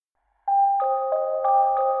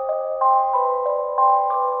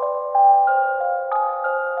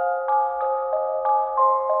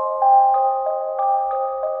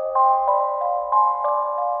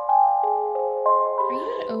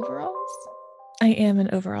I am in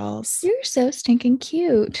overalls. You're so stinking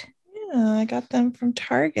cute. Yeah, I got them from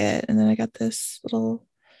Target, and then I got this little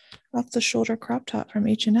off-the-shoulder crop top from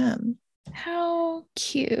H&M. How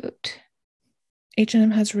cute. H&M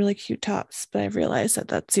has really cute tops, but I've realized that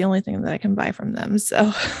that's the only thing that I can buy from them.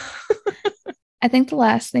 So I think the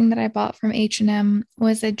last thing that I bought from H&M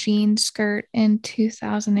was a jean skirt in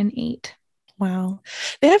 2008. wow.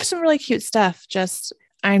 They have some really cute stuff. Just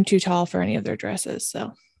I'm too tall for any of their dresses,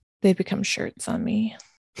 so they become shirts on me.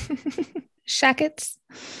 Shackets.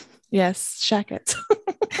 Yes, shackets.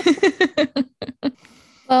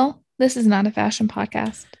 Well, this is not a fashion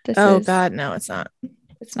podcast. Oh God, no, it's not.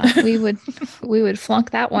 It's not. We would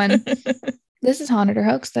flunk that one. This is Haunted or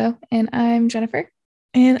Hoax though, and I'm Jennifer.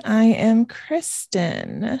 And I am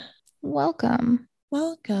Kristen. Welcome.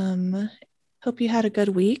 Welcome. Hope you had a good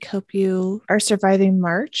week. Hope you are surviving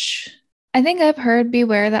March. I think I've heard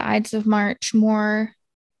Beware the Ides of March more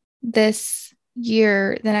this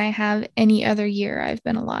year than I have any other year I've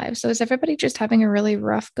been alive. So is everybody just having a really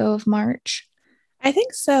rough go of March? I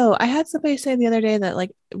think so. I had somebody say the other day that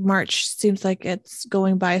like March seems like it's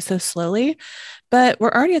going by so slowly, but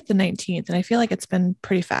we're already at the 19th and I feel like it's been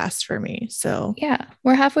pretty fast for me. So Yeah,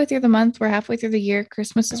 we're halfway through the month. We're halfway through the year.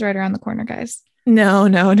 Christmas is right around the corner, guys. no.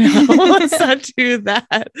 Let's not do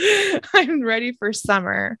that. I'm ready for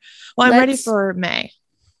summer. Well, I'm ready for May.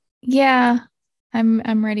 Yeah,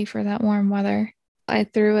 I'm ready for that warm weather. I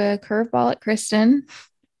threw a curveball at Kristen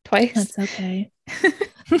twice. That's okay.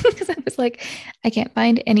 Because I was like, I can't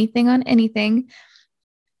find anything on anything.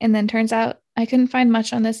 And then turns out I couldn't find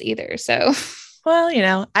much on this either. So, well,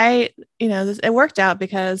 it worked out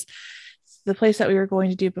because the place that we were going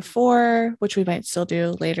to do before, which we might still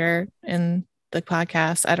do later in the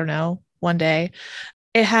podcast, I don't know, one day,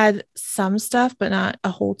 it had some stuff, but not a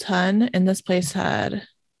whole ton. And this place had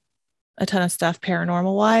a ton of stuff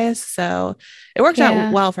paranormal wise. So it worked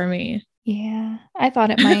out well for me. Yeah, I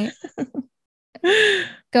thought it might.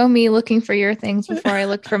 Go me looking for your things before I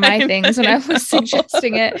looked for my things when I was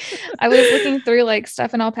suggesting it. I was looking through like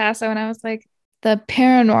stuff in El Paso and I was like, the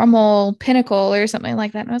paranormal pinnacle or something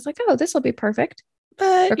like that. And I was like, oh, this will be perfect.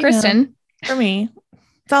 But for Kristen. For me,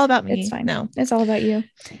 it's all about me. It's fine. No, it's all about you.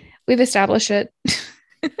 We've established it.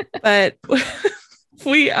 But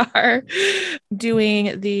we are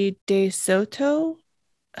doing the De Soto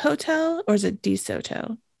Hotel, or is it De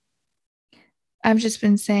Soto? I've just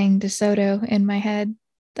been saying De Soto in my head.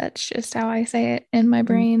 That's just how I say it in my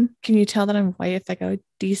brain. Can you tell that I'm white if I go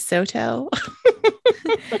De Soto?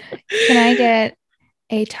 Can I get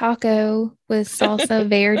a taco with salsa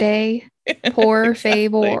verde? Por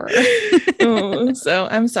favor. So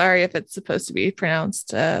I'm sorry if it's supposed to be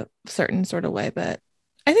pronounced a certain sort of way, but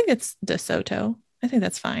I think it's De Soto. I think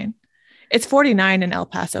that's fine. It's 49 in El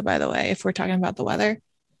Paso, by the way, if we're talking about the weather.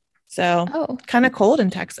 So kind of cold in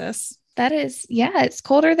Texas. That is, yeah, it's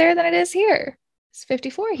colder there than it is here. It's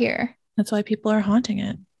 54 here. That's why people are haunting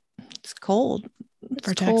it. It's cold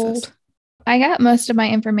for Texas. I got most of my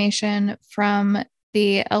information from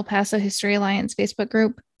the El Paso History Alliance Facebook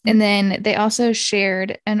group. And then they also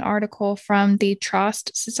shared an article from the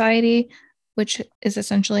Trost Society, which is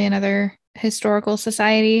essentially another historical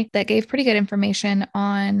society that gave pretty good information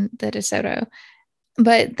on the De Soto.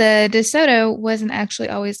 But the De Soto wasn't actually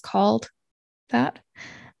always called that.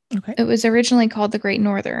 Okay. It was originally called the Great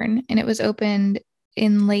Northern, and it was opened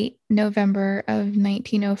in late November of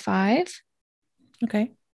 1905.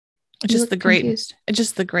 Okay. It's just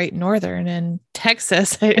the Great Northern in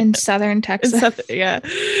Texas. In southern Texas. Yeah.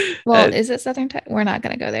 Well, is it southern Texas? We're not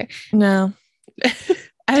going to go there. No.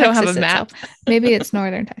 I don't have a map. Maybe it's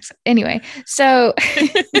northern Texas. Anyway, so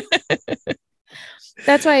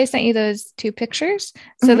that's why I sent you those two pictures.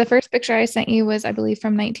 So the first picture I sent you was, I believe,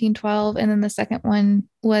 from 1912, and then the second one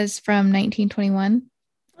was from 1921.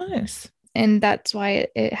 Nice. And that's why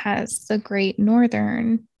it has the Great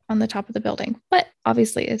Northern on the top of the building. But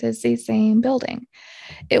obviously, it is the same building.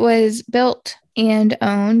 It was built and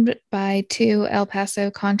owned by two El Paso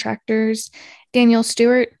contractors, Daniel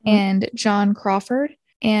Stewart and John Crawford.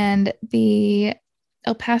 And the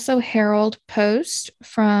El Paso Herald Post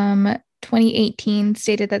from 2018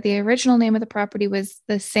 stated that the original name of the property was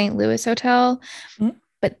the St. Louis Hotel,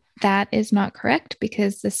 but that is not correct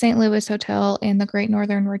because the St. Louis Hotel and the Great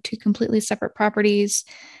Northern were two completely separate properties.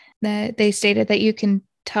 That they stated that you can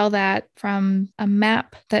tell that from a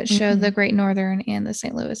map that showed the Great Northern and the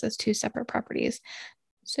St. Louis as two separate properties.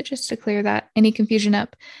 So just to clear that any confusion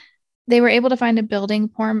up, they were able to find a building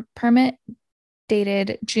permit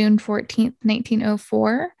dated June 14th,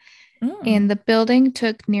 1904. And the building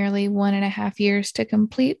took nearly 1.5 years to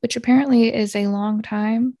complete, which apparently is a long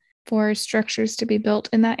time for structures to be built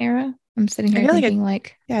in that era. I'm sitting I here feel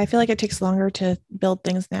thinking I feel like it takes longer to build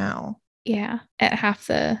things now. yeah, at half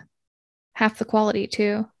the quality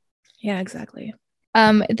too. Yeah, exactly.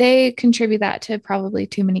 They contribute that to probably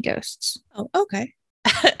too many ghosts. Oh, okay.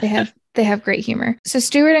 They have great humor. So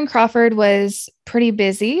Stewart and Crawford was pretty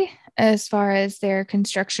busy as far as their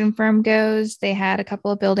construction firm goes. They had a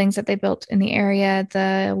couple of buildings that they built in the area,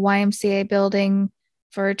 the YMCA building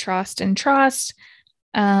for Trost and Trost,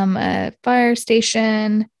 a fire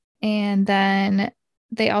station, and then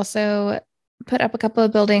they also put up a couple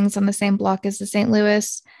of buildings on the same block as the St.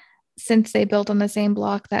 Louis. Since they built on the same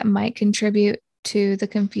block, that might contribute to the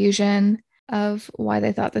confusion of why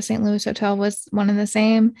they thought the St. Louis Hotel was one and the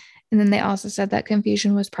same. And then they also said that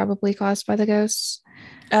confusion was probably caused by the ghosts.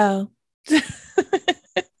 Oh.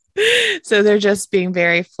 So they're just being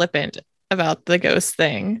very flippant about the ghost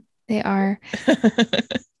thing. They are.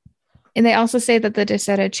 And they also say that the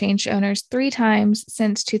DeSoto changed owners 3 times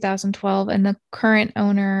since 2012, and the current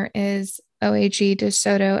owner is OAG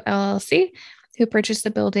DeSoto LLC, who purchased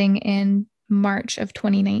the building in March of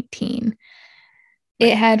 2019.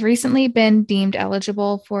 It had recently been deemed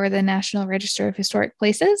eligible for the National Register of Historic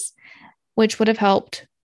Places, which would have helped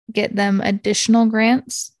get them additional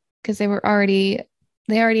grants because they already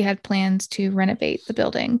had plans to renovate the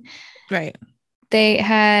building. Right. They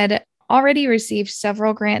had already received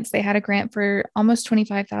several grants. They had a grant for almost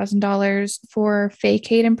 $25,000 for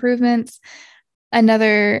facade improvements,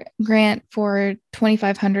 another grant for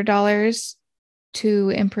 $2,500 to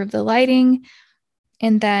improve the lighting,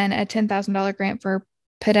 and then a $10,000 grant for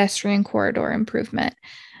pedestrian corridor improvement.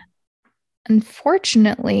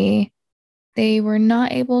 Unfortunately, they were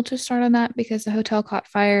not able to start on that because the hotel caught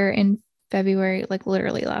fire in February, like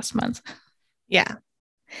literally last month. Yeah.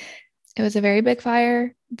 It was a very big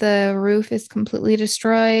fire. The roof is completely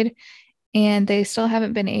destroyed, and they still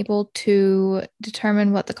haven't been able to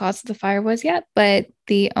determine what the cause of the fire was yet. But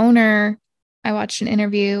the owner, I watched an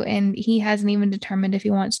interview, and he hasn't even determined if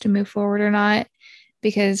he wants to move forward or not,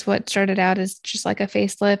 because what started out as just like a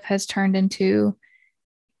facelift has turned into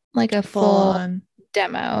like a full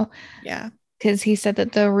demo. Yeah. Because he said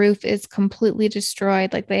that the roof is completely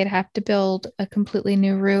destroyed. Like they'd have to build a completely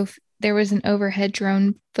new roof. There was an overhead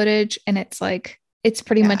drone footage, and it's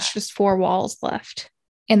pretty much just 4 walls left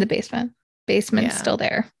in the basement. Basement's still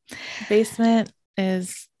there. Basement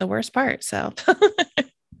is the worst part. So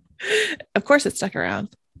of course it stuck around.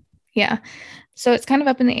 Yeah. So it's kind of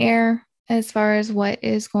up in the air as far as what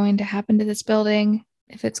is going to happen to this building,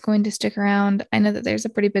 if it's going to stick around. I know that there's a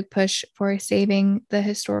pretty big push for saving the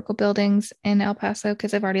historical buildings in El Paso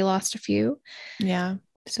because I've already lost a few. Yeah.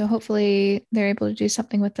 So hopefully they're able to do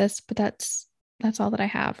something with this, but that's all that I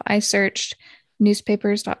have. I searched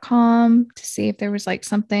newspapers.com to see if there was like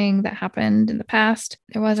something that happened in the past.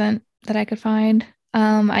 There wasn't that I could find.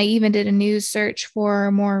 I even did a news search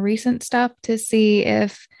for more recent stuff to see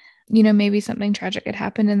if, maybe something tragic had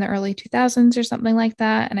happened in the early 2000s or something like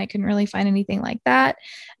that. And I couldn't really find anything like that.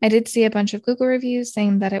 I did see a bunch of Google reviews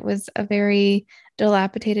saying that it was a very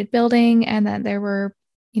dilapidated building and that there were,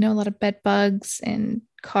 a lot of bed bugs and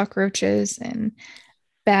cockroaches and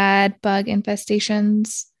bad bug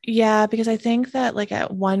infestations. Yeah, because I think that like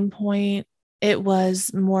at one point it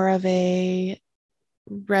was more of a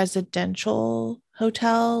residential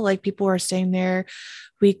hotel. Like people were staying there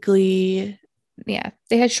weekly. Yeah,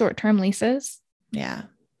 they had short-term leases. Yeah.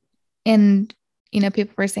 And,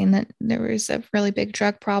 people were saying that there was a really big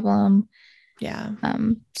drug problem. Yeah.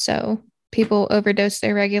 So people overdosed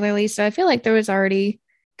there regularly. So I feel like there was already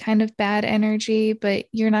kind of bad energy, but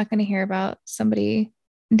you're not going to hear about somebody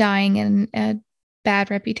dying in a bad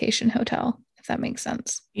reputation hotel, if that makes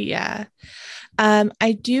sense. Yeah.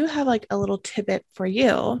 I do have like a little tidbit for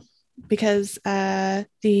you because the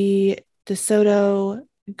DeSoto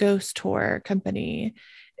Ghost Tour company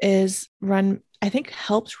is run, I think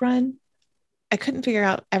helps run. I couldn't figure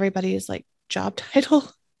out everybody's like job title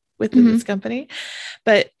within this company,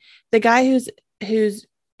 but the guy who's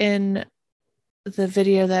in the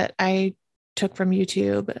video that I took from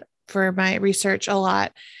YouTube for my research a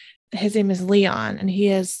lot, his name is Leon, and he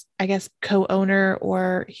is, I guess, co-owner,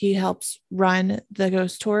 or he helps run the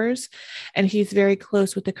ghost tours, and he's very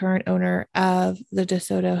close with the current owner of the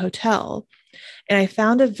DeSoto Hotel. And I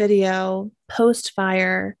found a video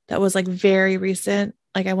post-fire that was like very recent,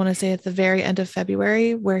 like I want to say at the very end of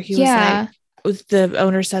February, where he was like, the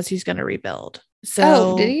owner says he's going to rebuild.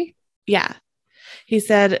 So, did he? Yeah. He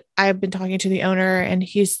said, I've been talking to the owner and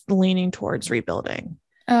he's leaning towards rebuilding.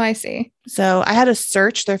 Oh, I see. So I had to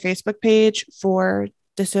search their Facebook page for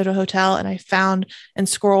DeSoto Hotel, and I found and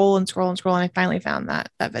scroll, and I finally found that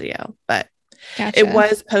video. But It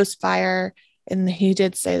was post-fire. And he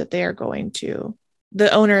did say that they are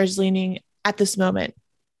the owner is leaning at this moment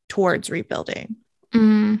towards rebuilding.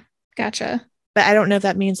 Gotcha. But I don't know if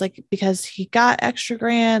that means like because he got extra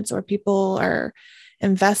grants or people are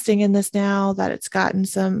investing in this now that it's gotten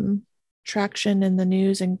some traction in the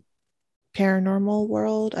news and paranormal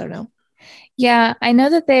world. I don't know. Yeah, I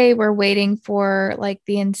know that they were waiting for like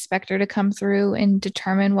the inspector to come through and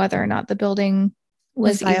determine whether or not the building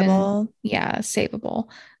was viable. Savable.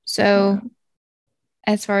 So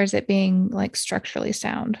as far as it being like structurally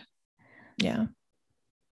sound. Yeah.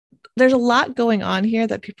 There's a lot going on here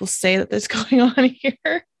that people say that there's going on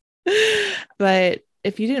here. But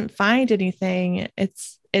if you didn't find anything,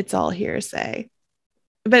 it's all hearsay.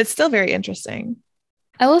 But it's still very interesting.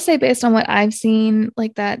 I will say, based on what I've seen,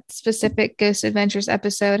 like that specific Ghost Adventures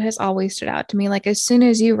episode has always stood out to me. Like as soon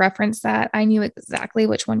as you referenced that, I knew exactly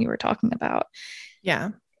which one you were talking about.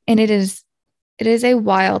 Yeah. And it is a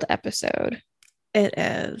wild episode. It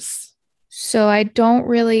is. So I don't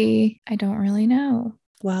really know.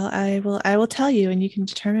 Well, I will tell you and you can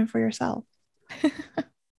determine for yourself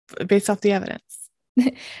based off the evidence.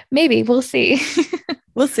 Maybe we'll see.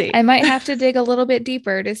 We'll see. I might have to dig a little bit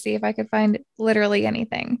deeper to see if I could find literally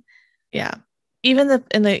anything. Yeah. Even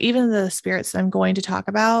the spirits that I'm going to talk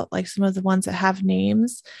about, like some of the ones that have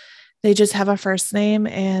names, they just have a first name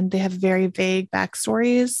and they have very vague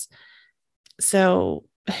backstories. So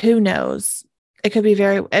who knows? It could be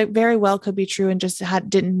it very well could be true and just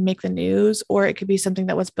didn't make the news, or it could be something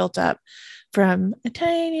that was built up from a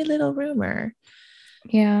tiny little rumor.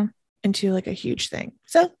 Yeah. Into like a huge thing.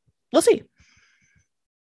 So we'll see.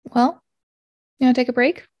 Well, you want to take a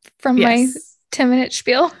break from my 10-minute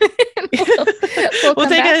spiel?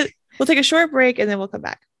 We'll take a short break and then we'll come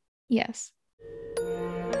back. Yes.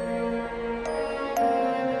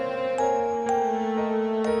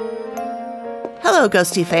 Hello,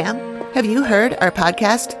 Ghosty fam. Have you heard our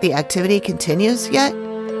podcast, The Activity Continues, yet?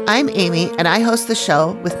 I'm Amy, and I host the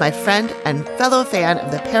show with my friend and fellow fan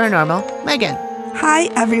of the paranormal, Megan. Hi,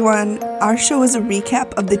 everyone. Our show is a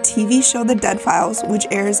recap of the TV show The Dead Files, which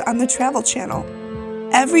airs on the Travel Channel.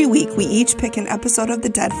 Every week, we each pick an episode of The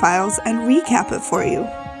Dead Files and recap it for you.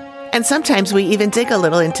 And sometimes we even dig a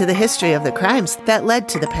little into the history of the crimes that led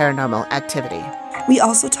to the paranormal activity. We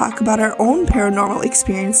also talk about our own paranormal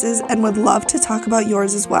experiences and would love to talk about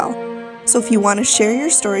yours as well. So if you want to share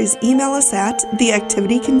your stories, email us at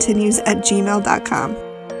theactivitycontinues@gmail.com.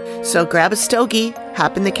 So grab a stogie,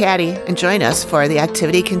 hop in the caddy, and join us for The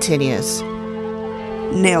Activity Continues.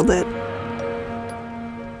 Nailed it.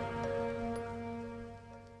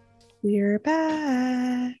 We're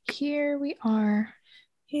back. Here we are.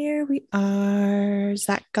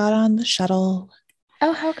 Zach got on the shuttle.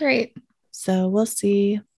 Oh, how great. So we'll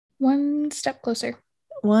see. One step closer.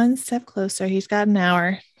 He's got an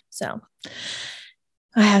hour. So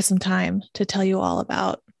I have some time to tell you all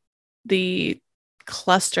about the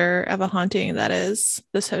cluster of a haunting that is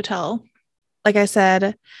this hotel. Like I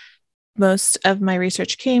said, most of my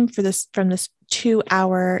research came from this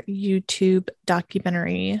 2-hour YouTube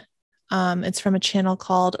documentary. It's from a channel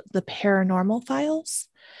called The Paranormal Files.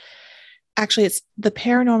 Actually, it's The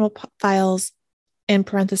Paranormal Files in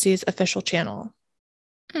parentheses official channel.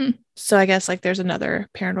 So I guess like there's another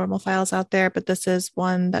Paranormal Files out there, but this is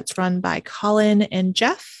one that's run by Colin and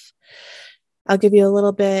Jeff. I'll give you a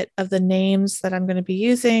little bit of the names that I'm going to be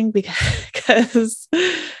using because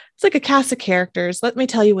it's like a cast of characters. Let me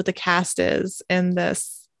tell you what the cast is in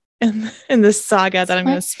this saga that I'm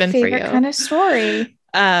going to spin for you. Favorite kind of story.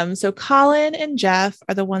 So Colin and Jeff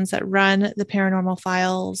are the ones that run the Paranormal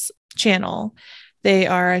Files channel. They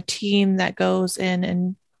are a team that goes in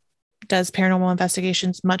and does paranormal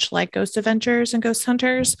investigations, much like Ghost Adventures and Ghost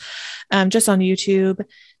Hunters, just on YouTube.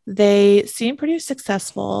 They seem pretty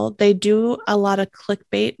successful. They do a lot of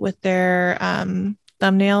clickbait with their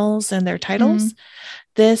thumbnails and their titles.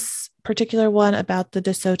 This particular one about the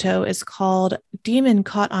DeSoto is called Demon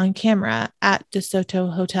Caught on Camera at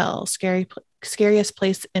DeSoto Hotel, Scariest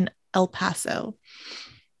Place in El Paso.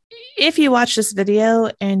 If you watch this video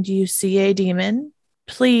and you see a demon,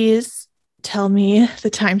 please tell me the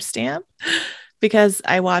timestamp, because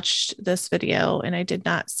I watched this video and I did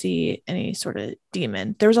not see any sort of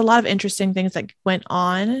demon. There was a lot of interesting things that went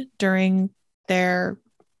on during their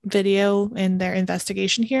video and their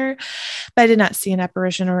investigation here, but I did not see an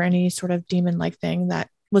apparition or any sort of demon-like thing that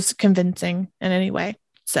was convincing in any way.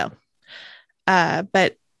 So,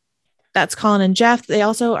 but that's Colin and Jeff. They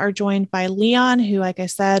also are joined by Leon, who, like I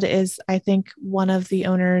said, is, I think, one of the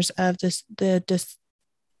owners of the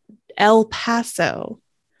El Paso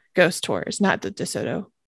Ghost Tours, not the DeSoto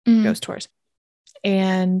Ghost Tours.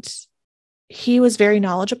 And he was very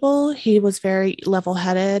knowledgeable. He was very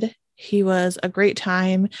level-headed. He was a great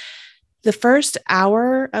time. The first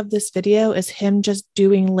hour of this video is him just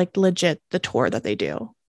doing like legit the tour that they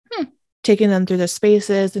do, taking them through the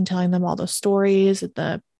spaces and telling them all the stories,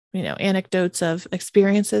 the, you know, anecdotes of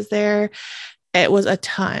experiences there. It was a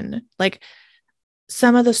ton. Like,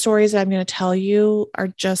 some of the stories that I'm going to tell you are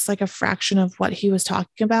just like a fraction of what he was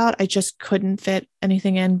talking about. I just couldn't fit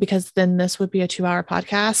anything in, because then this would be a 2-hour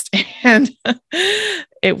podcast and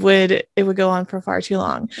it would go on for far too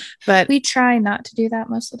long. But we try not to do that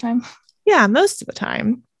most of the time. Yeah, most of the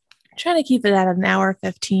time. I'm trying to keep it at an hour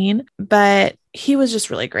 15, but he was just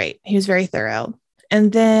really great. He was very thorough.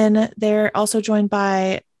 And then they're also joined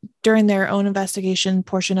by, during their own investigation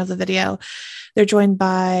portion of the video, they're joined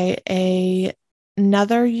by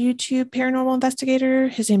another YouTube paranormal investigator.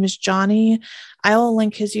 His name is Johnny. I will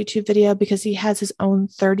link his YouTube video because he has his own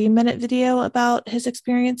 30-minute video about his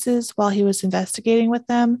experiences while he was investigating with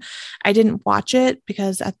them. I didn't watch it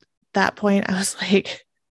because at that point I was like,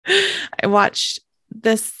 I watched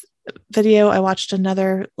this video, I watched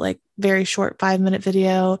another like very short 5-minute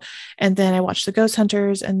video, and then I watched the Ghost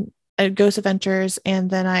Hunters and Ghost Adventures, and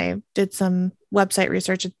then I did some website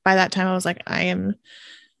research. By that time I was like, I am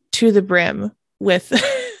to the brim with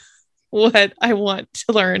what I want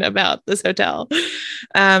to learn about this hotel.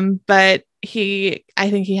 But I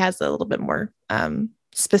think he has a little bit more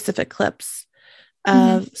specific clips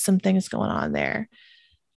of some things going on there.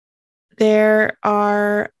 There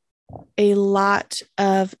are a lot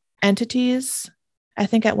of entities. I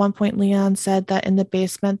think at one point Leon said that in the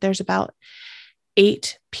basement there's about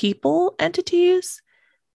 8 people entities,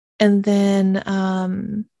 and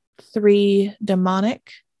then 3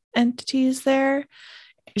 demonic entities there,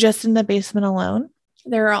 just in the basement alone.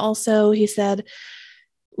 There are also, he said,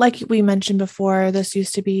 like we mentioned before, this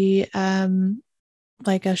used to be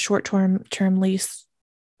like a short-term lease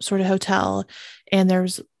sort of hotel, and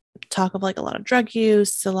there's talk of like a lot of drug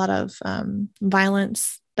use, a lot of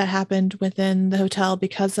violence that happened within the hotel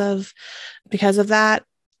because of that.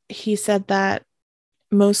 He said that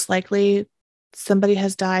most likely somebody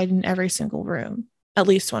has died in every single room. At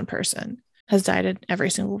least one person has died in every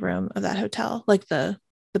single room of that hotel, like the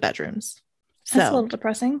bedrooms. That's a little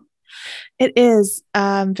depressing. It is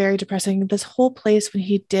very depressing. This whole place, when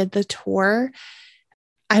he did the tour,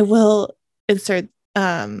 I will insert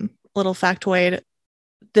little factoid.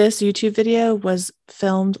 This YouTube video was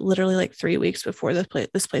filmed literally like 3 weeks before this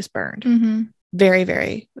place burned. Very,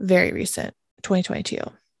 very, very recent, 2022.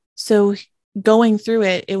 So going through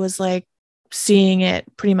it, it was like seeing it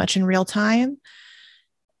pretty much in real time.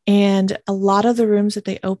 And a lot of the rooms that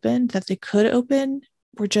they could open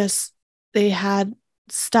were just, they had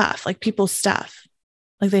stuff, like people's stuff,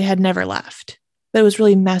 like they had never left. But it was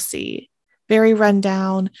really messy, very run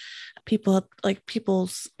down. People's,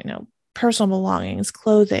 personal belongings,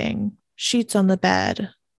 clothing, sheets on the bed,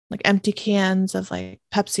 like empty cans of like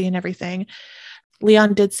Pepsi and everything.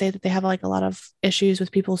 Leon did say that they have like a lot of issues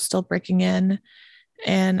with people still breaking in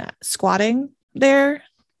and squatting there.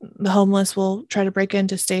 The homeless will try to break in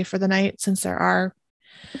to stay for the night, since there are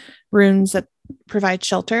rooms that provide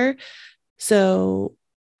shelter. So,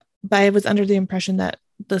 but I was under the impression that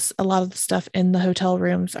a lot of the stuff in the hotel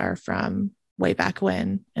rooms are from way back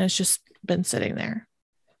when, and it's just been sitting there.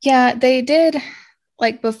 Yeah, they did,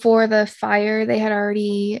 like before the fire, they had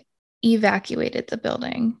already evacuated the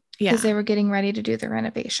building because they were getting ready to do the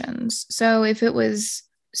renovations. So if it was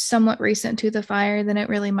somewhat recent to the fire, then it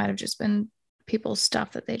really might have just been people's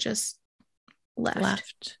stuff that they just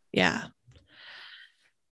left. Yeah.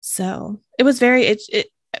 So it was very,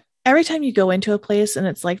 every time you go into a place and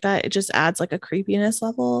it's like that, it just adds like a creepiness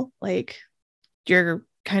level. Like you're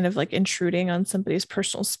kind of like intruding on somebody's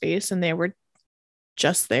personal space and they were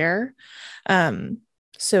just there.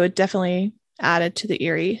 So it definitely added to the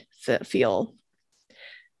eerie feel.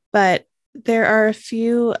 But there are a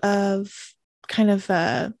few of kind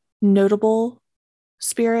of notable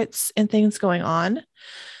spirits and things going on.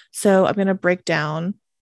 So I'm going to break down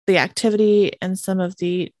the activity and some of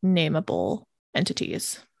the nameable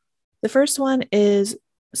entities. The first one is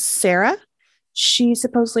Sarah. She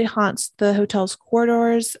supposedly haunts the hotel's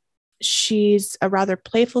corridors. She's a rather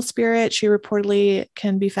playful spirit. She reportedly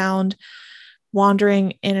can be found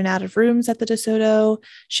wandering in and out of rooms at the DeSoto.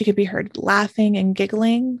 She could be heard laughing and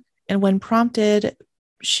giggling. And when prompted,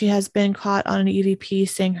 she has been caught on an EVP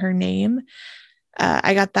saying her name.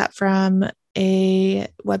 I got that from a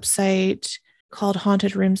website called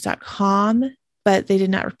hauntedrooms.com, but they did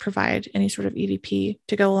not provide any sort of EVP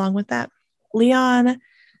to go along with that. Leon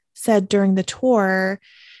said during the tour,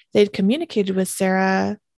 they'd communicated with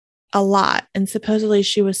Sarah a lot. And supposedly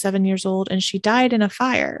she was 7 years old and she died in a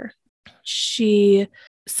fire. She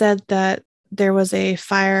said that there was a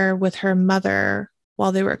fire with her mother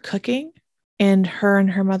while they were cooking, and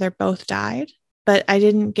her mother both died. But I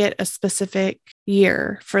didn't get a specific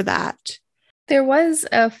year for that. There was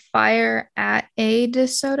a fire at a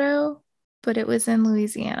DeSoto, but it was in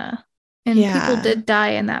Louisiana. And people did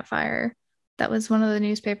die in that fire. That was one of the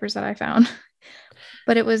newspapers that I found.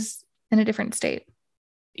 But it was in a different state.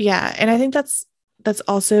 Yeah. And I think that's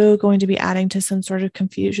also going to be adding to some sort of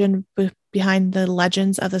confusion behind the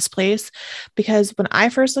legends of this place. Because when I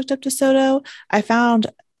first looked up DeSoto, I found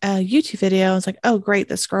a YouTube video. I was like, oh, great.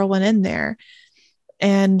 This girl went in there.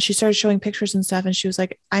 And she started showing pictures and stuff. And she was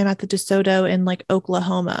like, I'm at the DeSoto in like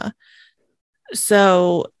Oklahoma.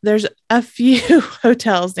 So there's a few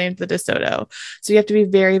hotels named the DeSoto. So you have to be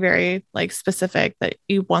very, very like specific that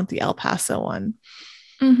you want the El Paso one.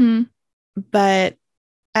 Mm-hmm. But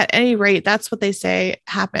at any rate, that's what they say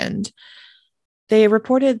happened. They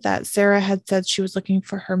reported that Sarah had said she was looking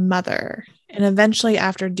for her mother. And eventually,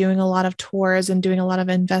 after doing a lot of tours and doing a lot of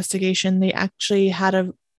investigation, they actually had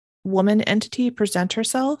a woman entity present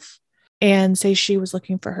herself and say she was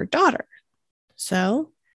looking for her daughter.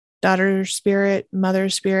 So daughter spirit, mother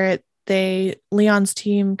spirit, Leon's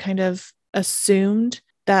team kind of assumed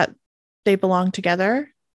that they belonged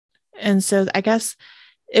together. And so I guess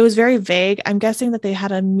it was very vague. I'm guessing that they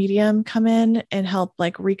had a medium come in and help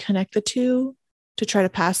like reconnect the two to try to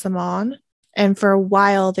pass them on. And for a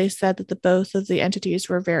while, they said that both of the entities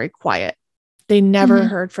were very quiet. They never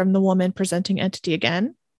heard from the woman presenting entity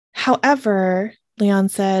again. However, Leon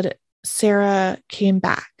said Sarah came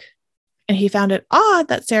back. And he found it odd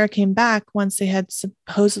that Sarah came back once they had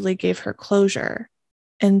supposedly gave her closure.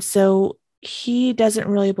 And so he doesn't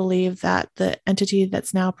really believe that the entity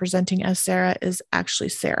that's now presenting as Sarah is actually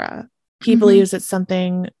Sarah. He believes it's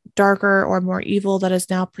something darker or more evil that is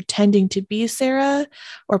now pretending to be Sarah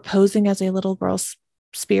or posing as a little girl's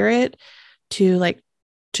spirit to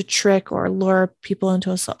trick or lure people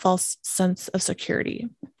into a false sense of security.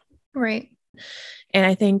 Right. And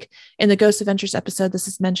I think in the Ghost Adventures episode, this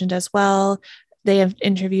is mentioned as well. They have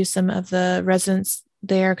interviewed some of the residents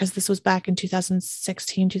there because this was back in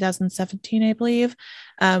 2016, 2017, I believe,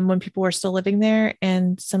 when people were still living there.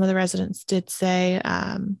 And some of the residents did say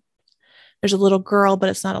there's a little girl, but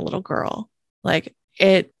it's not a little girl. Like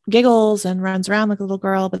it giggles and runs around like a little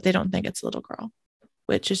girl, but they don't think it's a little girl,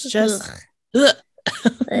 which is just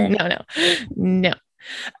no.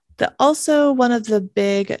 Also, one of the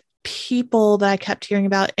big people that I kept hearing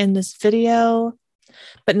about in this video,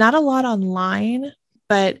 but not a lot online.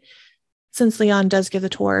 But since Leon does give the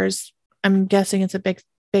tours, I'm guessing it's a big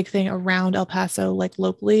thing around El Paso, like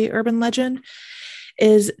locally urban legend,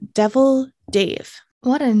 is Devil Dave.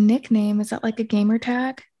 What a nickname. Is that like a gamer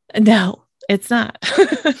tag? No, it's not.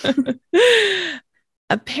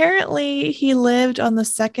 Apparently, he lived on the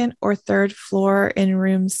second or third floor in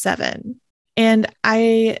room 7. And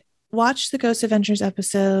I watched the Ghost Adventures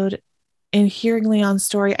episode and hearing Leon's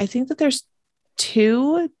story, I think that there's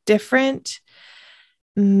 2 different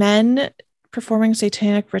men performing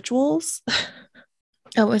satanic rituals.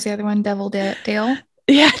 Oh, was the other one Devil Dale?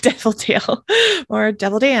 Yeah, Devil Dale or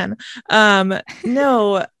Devil Dan.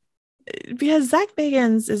 No, because Zach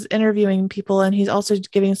Bagans is interviewing people and he's also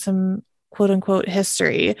giving some quote unquote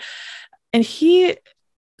history. And he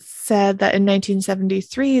said that in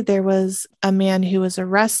 1973, there was a man who was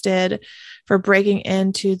arrested for breaking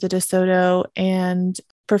into the DeSoto and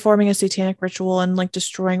performing a satanic ritual and like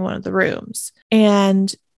destroying one of the rooms.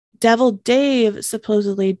 And Devil Dave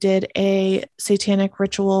supposedly did a satanic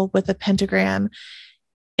ritual with a pentagram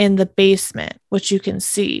in the basement, which you can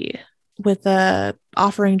see with the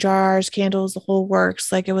offering jars, candles, the whole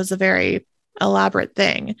works. Like it was a very elaborate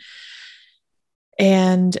thing.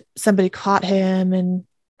 And somebody caught him, and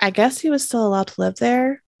I guess he was still allowed to live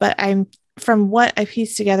there. But from what I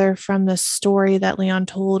pieced together from the story that Leon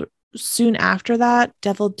told, soon after that,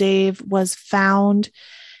 Devil Dave was found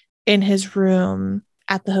in his room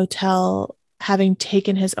at the hotel having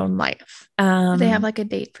taken his own life. Did they have like a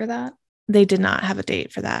date for that? They did not have a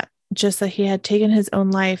date for that. Just that he had taken his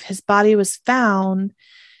own life. His body was found,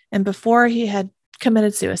 and before he had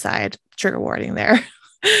committed suicide, trigger warning there.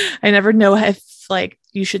 I never know if like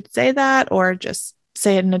you should say that or just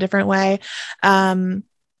say it in a different way.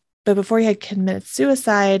 But before he had committed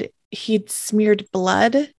suicide, he'd smeared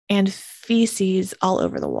blood and feces all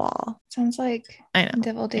over the wall. Sounds like I know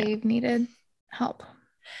Devil Dave needed help.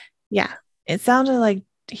 Yeah, it sounded like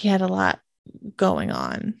he had a lot going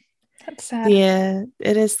on. That's sad. Yeah,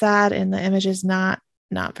 it is sad, and the image is not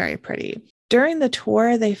very pretty. During the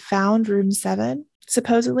tour, they found room 7.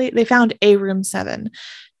 supposedly they found a room 7.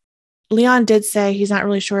 Leon did say he's not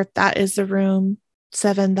really sure if that is the room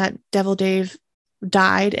 7 that Devil Dave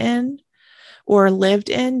died in or lived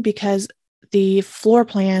in, because the floor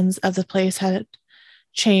plans of the place had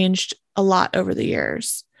changed a lot over the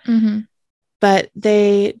years. Mm-hmm. But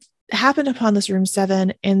they happened upon this room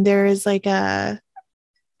 7, and there is like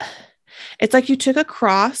it's like you took a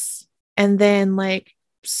cross and then like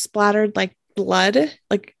splattered like blood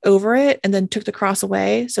like over it and then took the cross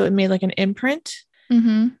away, so it made like an imprint.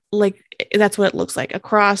 Mm-hmm. Like that's what it looks like. A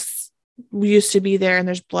cross used to be there and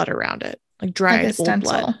there's blood around it, like dried Like a old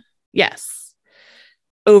stencil. blood. Yes,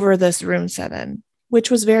 over this room 7,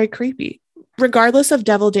 which was very creepy. Regardless of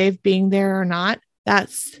Devil Dave being there or not,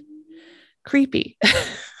 that's creepy.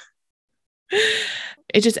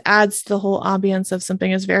 It just adds to the whole ambience of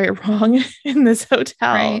something is very wrong in this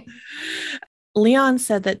hotel. Right. Leon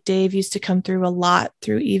said that Dave used to come through a lot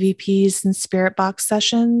through EVPs and spirit box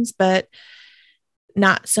sessions, but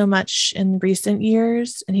not so much in recent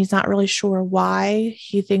years. And he's not really sure why.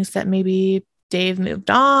 He thinks that maybe Dave moved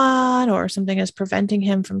on or something is preventing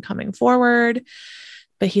him from coming forward.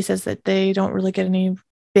 But he says that they don't really get any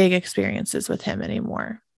big experiences with him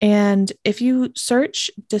anymore. And if you search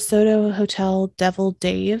DeSoto Hotel Devil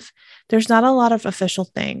Dave, there's not a lot of official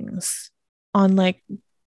things on like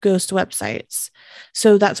ghost websites.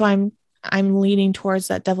 So that's why I'm leaning towards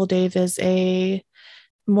that Devil Dave is a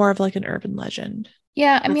more of like an urban legend.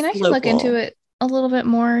 Yeah, I mean, I can look local. into it a little bit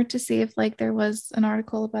more to see if like there was an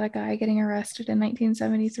article about a guy getting arrested in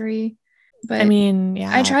 1973. But I mean, yeah,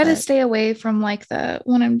 I try to stay away from like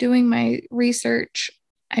when I'm doing my research,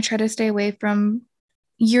 I try to stay away from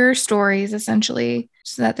your stories essentially,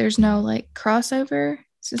 so that there's no like crossover.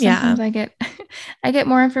 So sometimes I get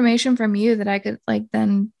more information from you that I could like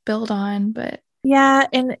then build on. But yeah,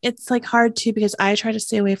 and it's like hard too because I try to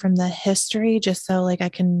stay away from the history just so like I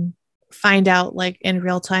can find out like in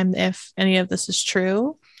real time if any of this is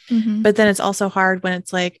true. Mm-hmm. But then it's also hard when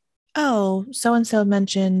it's like, oh, so and so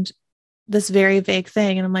mentioned this very vague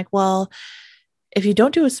thing, and I'm like, well, if you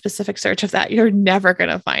don't do a specific search of that, you're never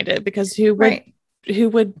gonna find it, because who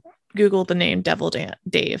would Google the name Devil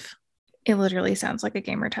Dave? It literally sounds like a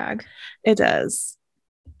gamer tag. It does.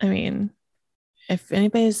 I mean, if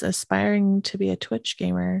anybody's aspiring to be a Twitch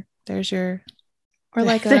gamer, there's your or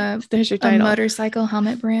like there's your a title. motorcycle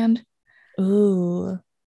helmet brand. Ooh,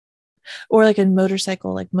 or like a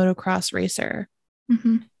motorcycle, like motocross racer,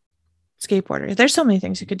 mm-hmm. skateboarder. There's so many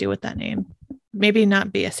things you could do with that name. Maybe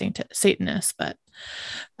not be a Satanist, but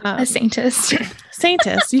a saintist.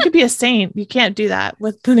 Saintist. You could be a saint. You can't do that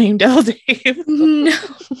with the name Devil Dave. No.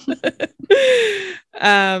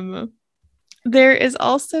 There is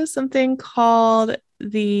also something called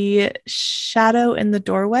the shadow in the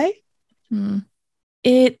doorway.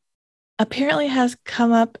 It apparently has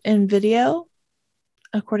come up in video,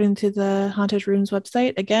 according to the Haunted Rooms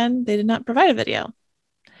website. Again, they did not provide a video.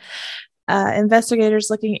 Investigators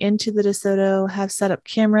looking into the DeSoto have set up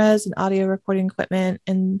cameras and audio recording equipment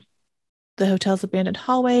in the hotel's abandoned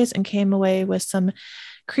hallways and came away with some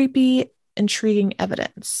creepy, intriguing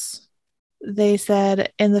evidence. They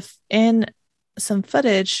said in some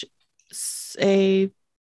footage, a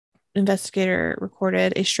investigator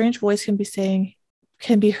recorded a strange voice can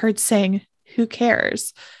be heard saying, "Who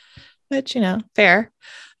cares?" Which, fair.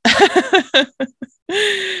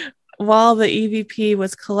 While the EVP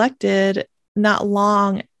was collected, not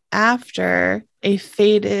long after, a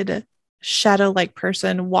faded shadow-like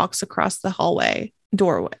person walks across the hallway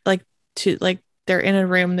doorway, they're in a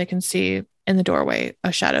room, they can see in the doorway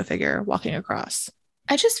a shadow figure walking across.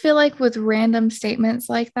 I just feel like with random statements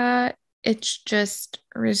like that, it's just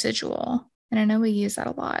residual. And I know we use that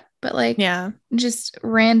a lot, but just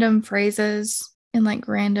random phrases and like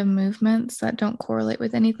random movements that don't correlate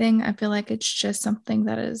with anything. I feel like it's just something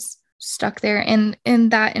that is stuck there. And in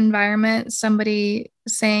that environment, somebody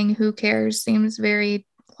saying "who cares" seems very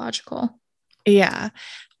logical. Yeah.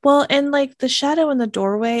 Well, and like the shadow in the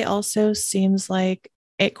doorway also seems like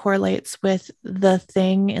it correlates with the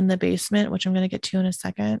thing in the basement, which I'm going to get to in a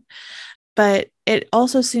second. But it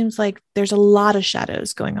also seems like there's a lot of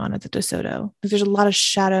shadows going on at the DeSoto. There's a lot of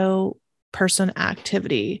shadow person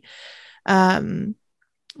activity. Leon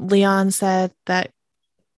said that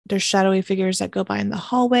there's shadowy figures that go by in the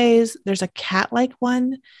hallways. There's a cat-like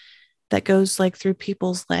one that goes like through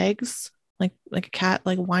people's legs, like a cat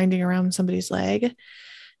like winding around somebody's leg.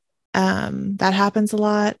 That happens a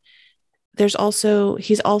lot. He's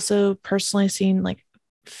also personally seen like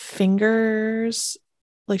fingers,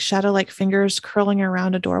 like shadow-like fingers curling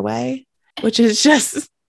around a doorway, which is just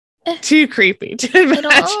too creepy to imagine.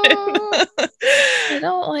 I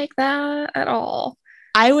don't like that at all.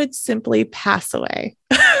 I would simply pass away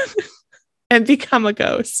and become a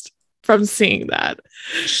ghost from seeing that.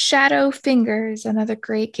 Shadow Fingers, another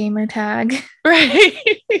great gamer tag. Right.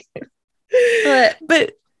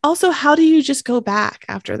 But also, how do you just go back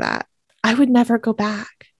after that? I would never go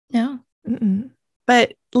back. no. Mm-mm.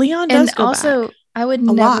 But Leon does And go also, back. I would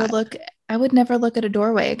never look at a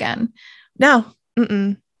doorway again. No.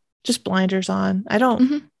 Mm-mm. Just blinders on. I don't.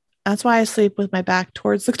 Mhm. That's why I sleep with my back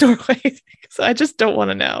towards the doorway. So I just don't want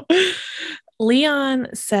to know. Leon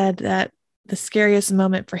said that the scariest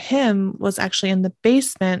moment for him was actually in the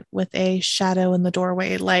basement with a shadow in the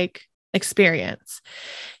doorway like experience.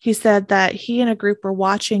 He said that he and a group were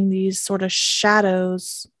watching these sort of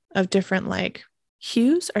shadows of different like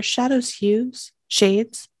hues or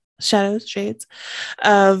shades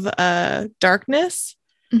of darkness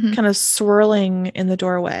Mhm. kind of swirling in the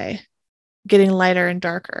doorway, getting lighter and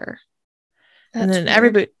darker. That's and then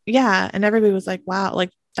weird. everybody was like, wow,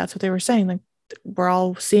 like that's what they were saying. Like, we're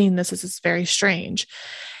all seeing this. This is very strange.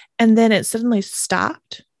 And then it suddenly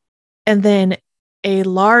stopped. And then a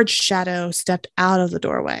large shadow stepped out of the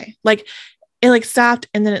doorway. Like it like stopped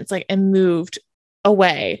and then it's like and moved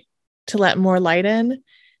away to let more light in.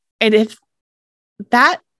 And if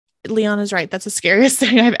that, Leon is right, that's the scariest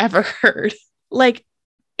thing I've ever heard. Like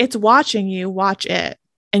it's watching you watch it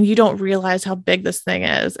and you don't realize how big this thing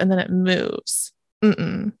is and then it moves.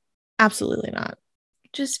 Mm-mm. Absolutely not.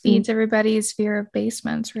 Just feeds everybody's fear of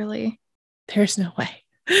basements, really. There's no way.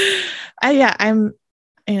 I'm,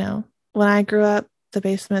 when I grew up,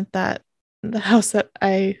 the house that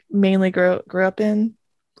I mainly grew up in,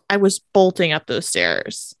 I was bolting up those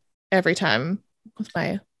stairs every time with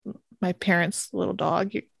my parents' little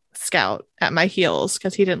dog Scout at my heels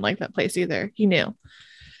because he didn't like that place either. He knew.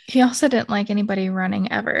 He also didn't like anybody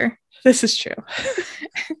running ever. This is true.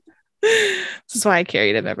 This is why I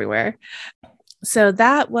carried him everywhere. So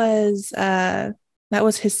that was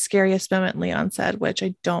his scariest moment, Leon said, which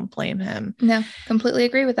I don't blame him. No, completely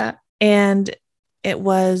agree with that. And it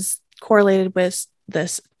was correlated with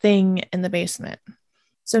this thing in the basement.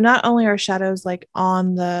 So not only are shadows like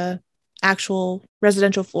on the actual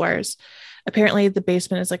residential floors, apparently the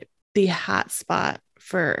basement is like the hot spot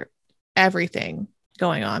for everything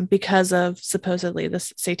going on because of supposedly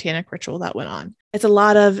this satanic ritual that went on. It's a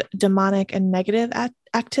lot of demonic and negative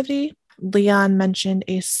activity. Leon mentioned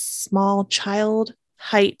a small child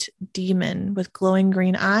height demon with glowing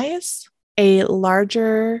green eyes, a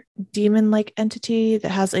larger demon-like entity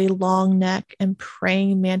that has a long neck and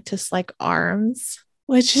praying mantis-like arms,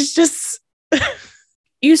 which is just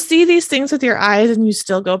you see these things with your eyes and you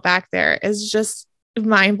still go back there. It's just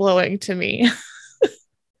mind-blowing to me.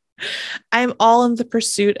 I'm all in the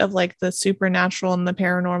pursuit of like the supernatural and the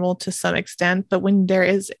paranormal to some extent, but when there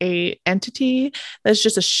is a entity that's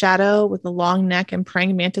just a shadow with a long neck and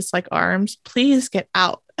praying mantis-like arms, please get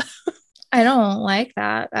out. I don't like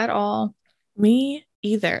that at all. Me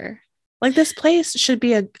either. Like this place should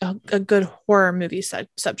be a good horror movie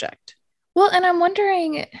subject. Well, and I'm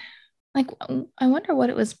wondering, like, I wonder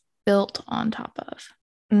what it was built on top of.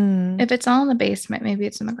 If it's all in the basement, maybe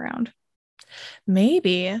it's in the ground.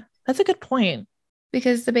 Maybe. That's a good point.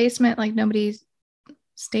 Because the basement, like nobody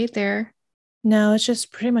stayed there. No, it's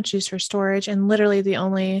just pretty much used for storage. And literally the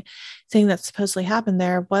only thing that supposedly happened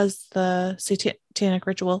there was the satanic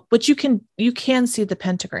ritual, which you can see the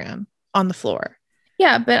pentagram on the floor.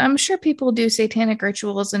 Yeah, but I'm sure people do satanic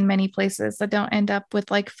rituals in many places that don't end up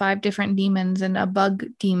with like 5 different demons and a bug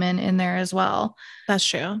demon in there as well. That's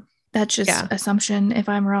true. That's just assumption. If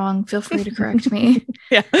I'm wrong, feel free to correct me.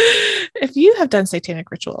 Yeah. If you have done satanic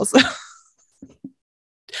rituals,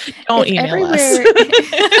 don't email us.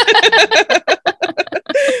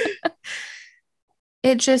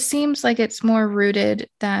 It just seems like it's more rooted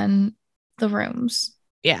than the rooms.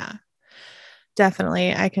 Yeah,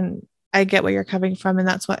 definitely. I get where you're coming from. And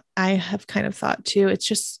that's what I have kind of thought too. It's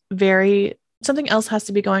just something else has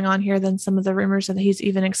to be going on here than some of the rumors that he's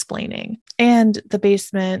even explaining. And the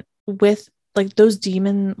basement with like those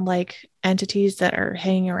demon like entities that are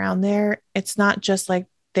hanging around there, it's not just like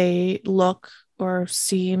they look or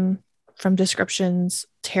seem from descriptions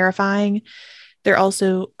terrifying. They're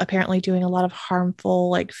also apparently doing a lot of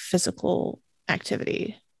harmful like physical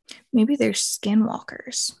activity. Maybe they're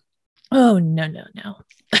skinwalkers. Oh, no.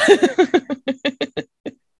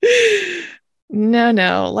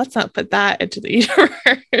 No, let's not put that into the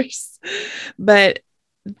universe. But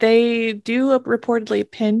they do reportedly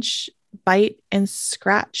pinch, bite, and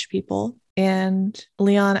scratch people. And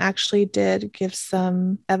Leon actually did give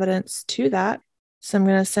some evidence to that. So I'm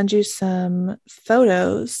going to send you some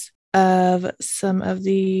photos of some of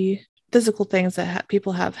the physical things that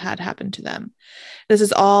people have had happen to them. This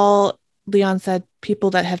is all, Leon said,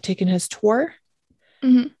 people that have taken his tour.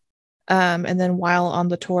 Mm-hmm. And then while on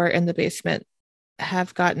the tour in the basement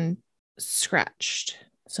have gotten scratched.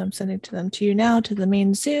 So I'm sending to you now to the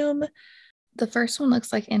main Zoom. The first one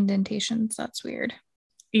looks like indentations. That's weird.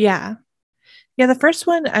 Yeah. Yeah. The first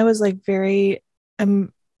one, I was like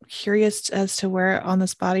I'm curious as to where on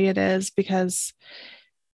this body it is because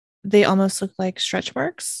they almost look like stretch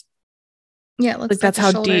marks. Yeah. It looks like that's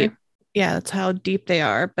how shoulder. deep. Yeah. That's how deep they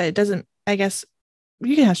are. But it doesn't, I guess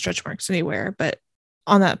you can have stretch marks anywhere, but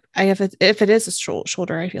on that, if it is a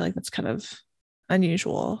shoulder, I feel like that's kind of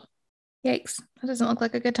unusual. Yikes. That doesn't look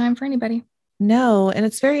like a good time for anybody. No. And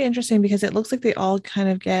it's very interesting because it looks like they all kind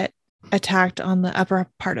of get attacked on the upper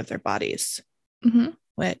part of their bodies,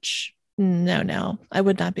 which no, I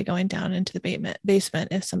would not be going down into the basement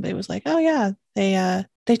if somebody was like, oh yeah,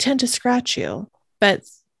 they tend to scratch you. But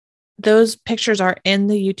those pictures are in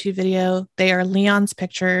the YouTube video. They are Leon's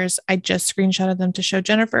pictures. I just screenshotted them to show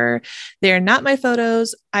Jennifer. They are not my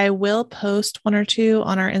photos. I will post one or two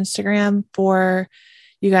on our Instagram for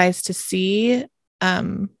you guys to see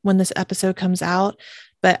when this episode comes out,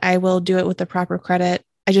 but I will do it with the proper credit.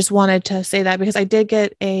 I just wanted to say that because I did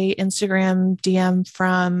get a Instagram DM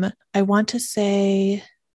from, I want to say,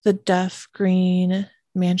 the Duff Green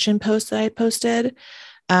Mansion post that I posted.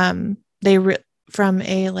 From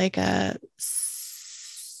a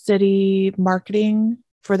city marketing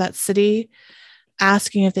for that city,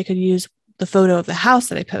 asking if they could use the photo of the house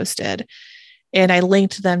that I posted. And I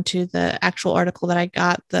linked them to the actual article that I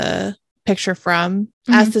got the picture from,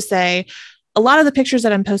 as to say, a lot of the pictures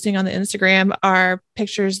that I'm posting on the Instagram are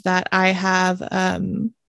pictures that I have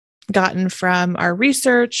gotten from our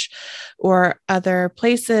research or other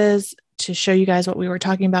places to show you guys what we were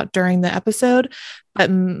talking about during the episode.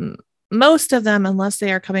 But most of them, unless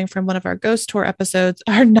they are coming from one of our ghost tour episodes,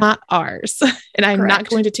 are not ours. And I'm not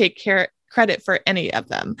going to take credit for any of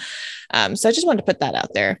them. So I just wanted to put that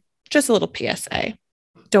out there. Just a little PSA.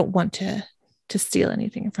 Don't want to steal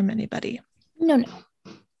anything from anybody. No.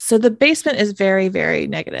 So the basement is very, very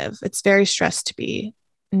negative. It's very stressed to be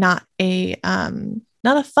not a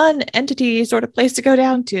fun entity sort of place to go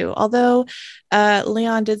down to. Although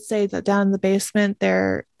Leon did say that down in the basement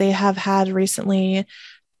they have had recently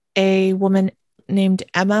a woman named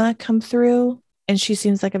Emma come through, and she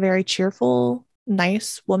seems like a very cheerful,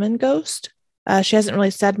 nice woman ghost. She hasn't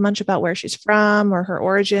really said much about where she's from or her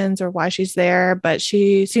origins or why she's there, but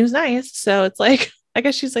she seems nice. So it's like, I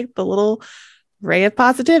guess she's like the little ray of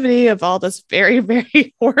positivity of all this very,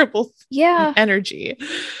 very horrible energy.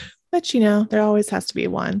 But there always has to be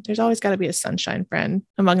one. There's always got to be a sunshine friend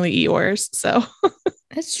among the Eeyores. So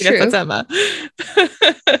that's true. That's Emma.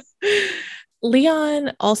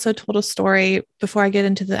 Leon also told a story before I get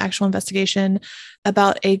into the actual investigation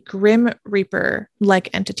about a Grim Reaper-like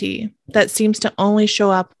entity that seems to only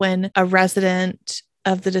show up when a resident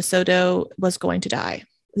of the DeSoto was going to die.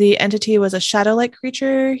 The entity was a shadow-like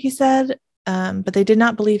creature, he said, but they did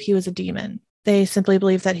not believe he was a demon. They simply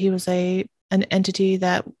believed that he was an entity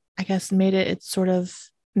that, I guess, made it its sort of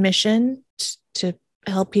mission to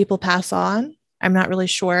help people pass on. I'm not really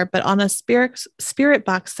sure, but on a spirit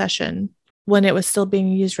box session, when it was still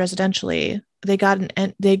being used residentially, they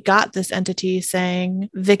got this entity saying,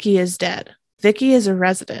 Vicky is dead. Vicky is a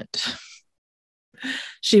resident.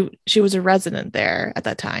 She was a resident there at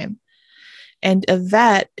that time. And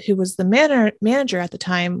Yvette, who was the manager at the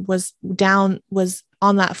time, was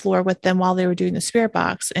on that floor with them while they were doing the spirit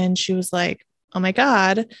box. And she was like, oh my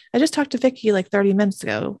God, I just talked to Vicky like 30 minutes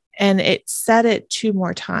ago. And it said it 2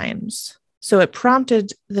 more times. So it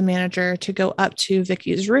prompted the manager to go up to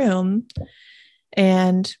Vicky's room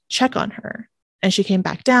and check on her. And she came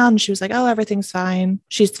back down and she was like, oh, everything's fine.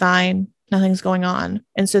 She's fine. Nothing's going on.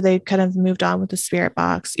 And so they kind of moved on with the spirit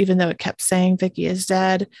box, even though it kept saying Vicky is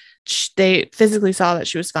dead. They physically saw that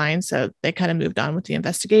she was fine. So they kind of moved on with the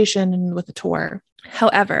investigation and with the tour.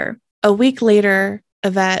 However, a week later,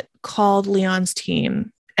 Yvette called Leon's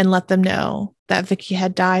team and let them know that Vicky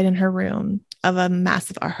had died in her room of a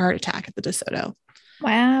massive heart attack at the DeSoto.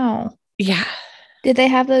 Wow. Yeah. Did they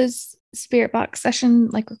have those spirit box session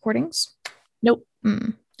recordings? Nope.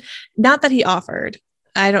 Not that he offered.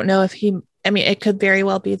 I don't know if it could very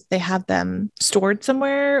well be that they have them stored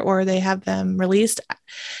somewhere or they have them released.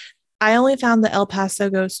 I only found the El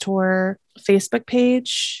Paso Ghost Tour Facebook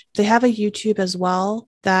page. They have a YouTube as well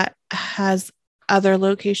that has other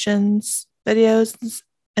locations videos,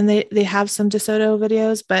 and they have some DeSoto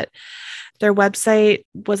videos, but their website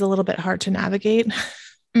was a little bit hard to navigate.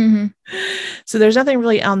 So there's nothing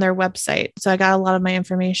really on their website. So I got a lot of my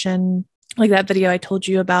information like that video I told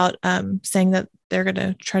you about, saying that they're going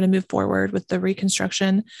to try to move forward with the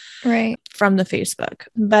reconstruction Right. from the Facebook.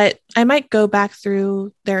 But I might go back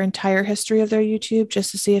through their entire history of their YouTube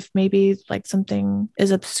just to see if maybe like something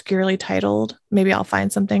is obscurely titled. Maybe I'll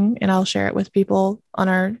find something and I'll share it with people on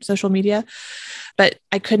our social media. But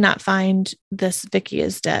I could not find this Vicky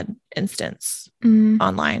is dead instance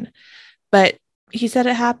online. But he said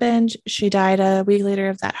it happened. She died a week later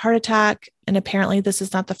of that heart attack. And apparently this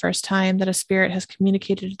is not the first time that a spirit has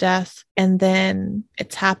communicated death. And then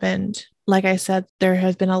it's happened. Like I said, there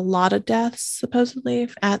has been a lot of deaths supposedly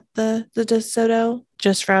at the DeSoto,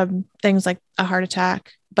 just from things like a heart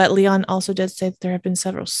attack. But Leon also did say that there have been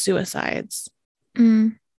several suicides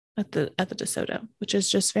at the DeSoto, which is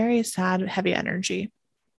just very sad, heavy energy.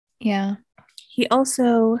 Yeah. He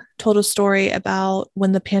also told a story about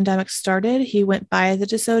when the pandemic started. He went by the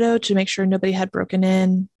DeSoto to make sure nobody had broken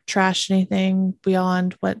in, trashed anything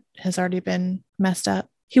beyond what has already been messed up.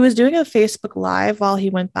 He was doing a Facebook Live while he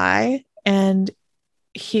went by, and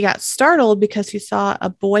he got startled because he saw a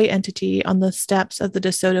boy entity on the steps of the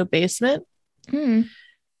DeSoto basement. And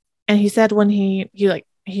he said when he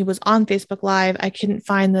was on Facebook Live, I couldn't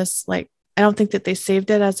find this, like, I don't think that they saved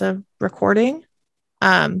it as a recording.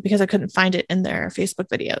 Because I couldn't find it in their Facebook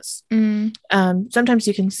videos. Sometimes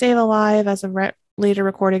you can save a live as a later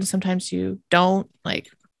recording. Sometimes you don't. Like,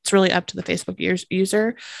 it's really up to the Facebook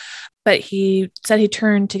user. But he said he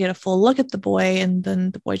turned to get a full look at the boy, and then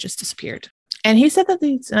the boy just disappeared. And he said that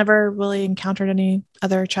he's never really encountered any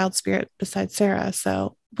other child spirit besides Sarah.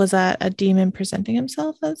 So was that a demon presenting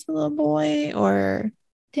himself as a little boy, or?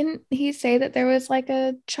 Didn't he say that there was like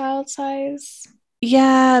a child size?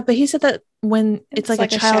 Yeah, but he said that when it's like a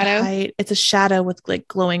child shadow. height, it's a shadow with like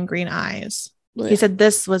glowing green eyes. Blech. He said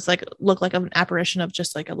this was like looked like an apparition of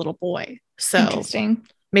just like a little boy. So Interesting.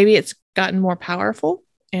 Maybe it's gotten more powerful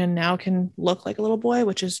and now can look like a little boy,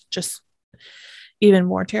 which is just even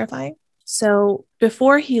more terrifying. So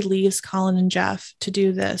before he leaves Colin and Jeff to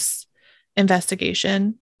do this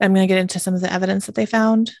investigation, I'm going to get into some of the evidence that they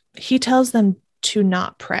found. He tells them to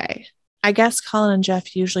not pray. I guess Colin and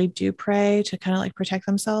Jeff usually do pray to kind of like protect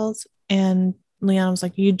themselves. And Leon was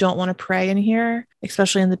like, you don't want to pray in here,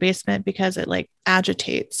 especially in the basement, because it like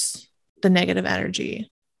agitates the negative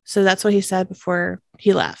energy. So that's what he said before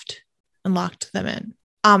he left and locked them in.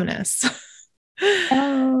 Ominous. I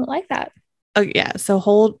don't like that. Oh yeah. So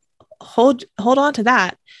hold on to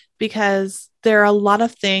that, because there are a lot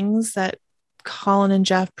of things that Colin and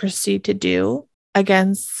Jeff proceed to do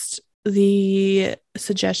against the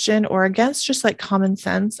suggestion or against just like common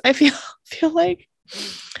sense. I feel like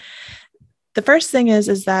the first thing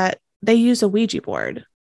is that they use a Ouija board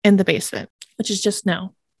in the basement, which is just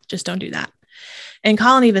don't do that. And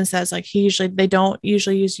Colin even says like they don't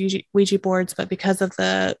usually use Ouija boards, but because of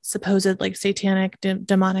the supposed like satanic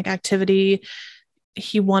demonic activity,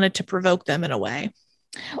 he wanted to provoke them in a way.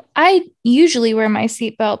 I usually wear my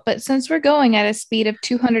seatbelt, but since we're going at a speed of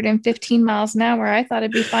 215 miles an hour, I thought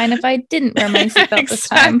it'd be fine if I didn't wear my seatbelt this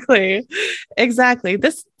time. Exactly.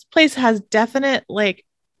 This place has definite like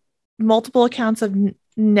multiple accounts of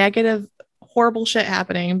negative, horrible shit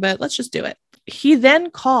happening, but let's just do it.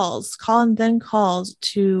 Colin then calls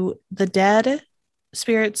to the dead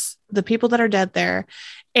spirits, the people that are dead there,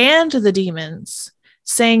 and the demons,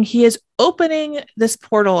 saying he is opening this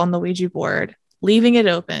portal on the Ouija board, leaving it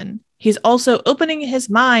open. He's also opening his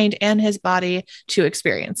mind and his body to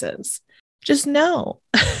experiences. Just no.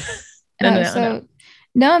 No.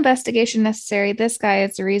 No investigation necessary. This guy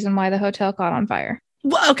is the reason why the hotel caught on fire.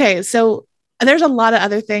 Well, okay, so there's a lot of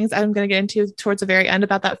other things I'm going to get into towards the very end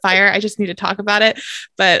about that fire. I just need to talk about it.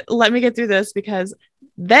 But let me get through this, because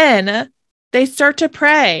then they start to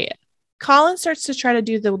pray. Colin starts to try to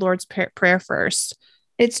do the Lord's Prayer first.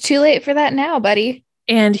 It's too late for that now, buddy.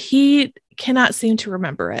 And he cannot seem to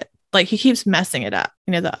remember it. Like, he keeps messing it up.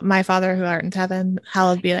 You know, my Father who art in heaven,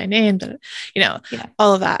 hallowed be thy name.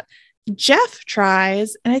 All of that. Jeff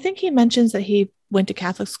tries, and I think he mentions that he went to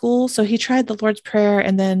Catholic school. So he tried the Lord's Prayer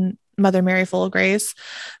and then Mother Mary full of grace.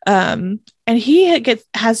 And he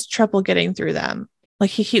has trouble getting through them. Like,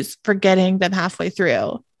 he keeps forgetting them halfway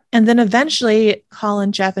through. And then eventually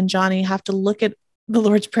Colin, Jeff, and Johnny have to look at the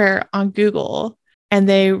Lord's Prayer on Google, and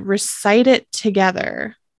they recite it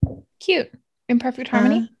together. Cute. In perfect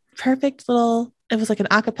harmony. Perfect little, it was like an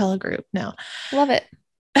a cappella group. No. Love it.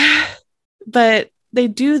 But they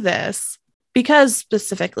do this because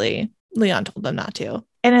specifically Leon told them not to.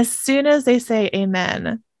 And as soon as they say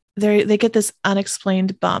amen, they get this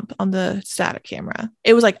unexplained bump on the static camera.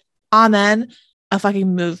 It was like amen, a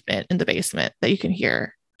fucking movement in the basement that you can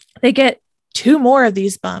hear. They get 2 more of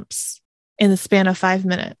these bumps in the span of 5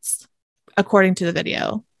 minutes. according to the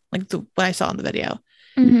video, like what I saw in the video.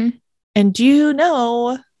 Mm-hmm. And do you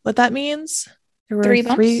know what that means? There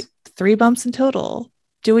were three bumps in total.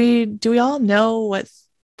 Do we all know what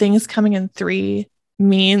things coming in 3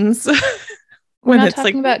 means? We're not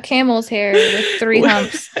talking about camel's hair with 3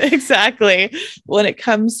 humps. Exactly. When it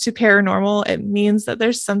comes to paranormal, it means that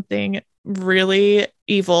there's something really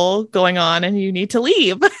evil going on and you need to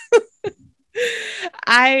leave.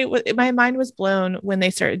 My mind was blown when they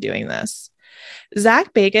started doing this.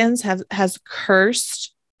 Zach Bagans has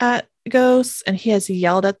cursed at ghosts, and he has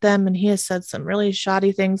yelled at them, and he has said some really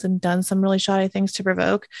shoddy things and done some really shoddy things to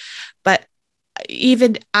provoke. But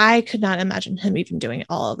even I could not imagine him even doing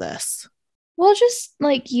all of this. Well, just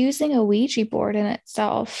like using a Ouija board in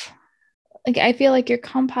itself. Like, I feel like you're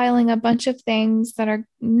compiling a bunch of things that are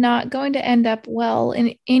not going to end up well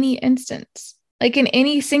in any instance, like in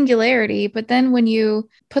any singularity. But then when you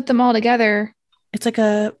put them all together, it's like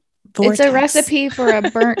a vortex. It's a recipe for a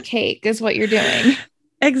burnt cake is what you're doing.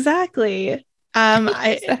 Exactly.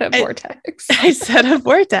 I said a vortex. I said a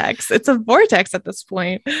vortex. It's a vortex at this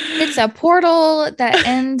point. It's a portal that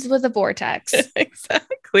ends with a vortex.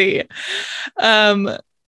 Exactly.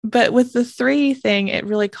 But with the 3 thing, it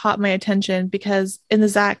really caught my attention because in the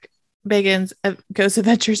Zach Bagans Ghost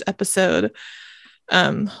Adventures episode,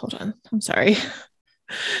 hold on, I'm sorry.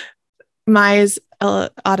 Maya's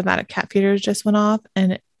automatic cat feeder just went off,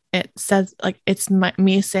 and it says like it's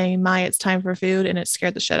me saying, "Maya, it's time for food," and it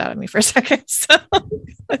scared the shit out of me for a second. So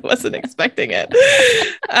I wasn't expecting it.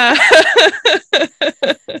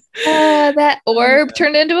 That orb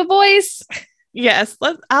turned into a voice. Yes,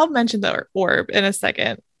 I'll mention the orb in a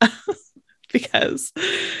second because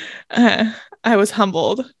I was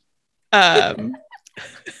humbled. But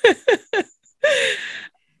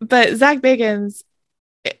Zach Bagans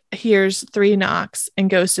hears 3 knocks in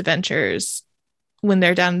Ghost Adventures when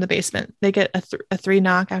they're down in the basement. They get a 3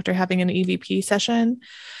 knock after having an EVP session.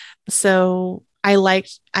 So I like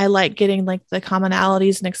getting like the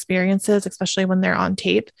commonalities and experiences, especially when they're on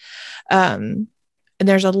tape. And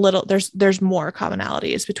there's more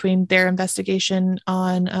commonalities between their investigation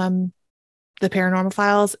on the Paranormal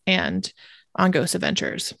Files and on Ghost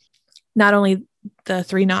Adventures. Not only the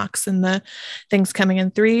 3 knocks and the things coming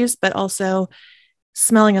in 3s, but also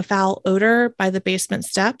smelling a foul odor by the basement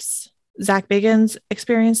steps. Zach Bagans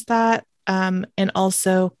experienced that. And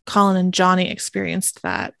also Colin and Johnny experienced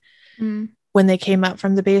that when they came up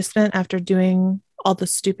from the basement after doing all the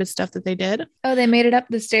stupid stuff that they did. Oh, they made it up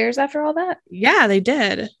the stairs after all that? Yeah, they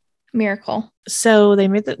did. Miracle. So they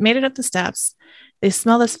made it up the steps. They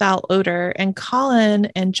smell this foul odor, and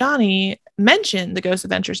Colin and Johnny mentioned the Ghost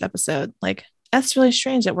Adventures episode. Like, that's really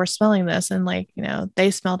strange that we're smelling this. And like,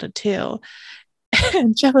 they smelled it too.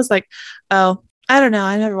 And Jeff was like, oh, I don't know.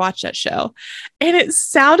 I never watched that show. And it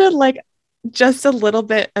sounded like just a little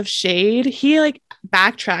bit of shade. He like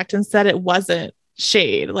backtracked and said it wasn't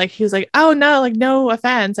shade. Like he was like, oh no, like no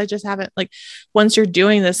offense. I just haven't, like, once you're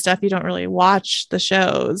doing this stuff, you don't really watch the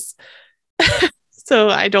shows. So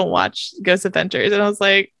I don't watch Ghost Adventures. And I was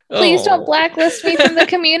like, please don't blacklist me from the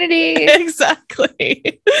community.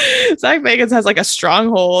 Exactly. Zach Bagans has like a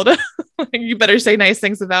stronghold. You better say nice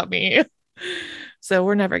things about me. So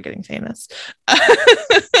we're never getting famous.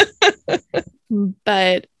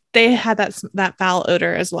 But they had that foul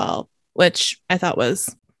odor as well, which I thought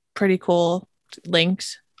was pretty cool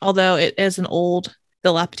linked, although it is an old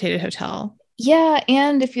dilapidated hotel. Yeah,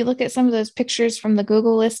 and if you look at some of those pictures from the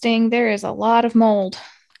Google listing, there is a lot of mold.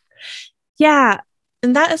 Yeah,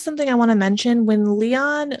 and that is something I want to mention. When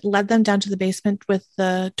Leon led them down to the basement with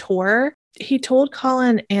the tour, he told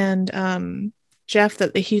Colin and Jeff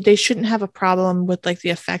that they shouldn't have a problem with like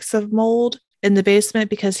the effects of mold in the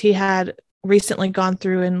basement because he had recently gone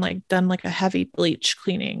through and like done like a heavy bleach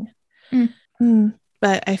cleaning.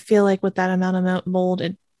 But I feel like with that amount of mold,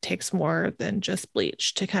 it takes more than just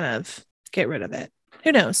bleach to kind of get rid of it.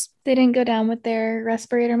 Who knows? They didn't go down with their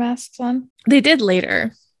respirator masks on? They did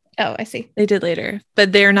later. Oh, I see. They did later,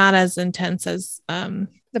 but they're not as intense as the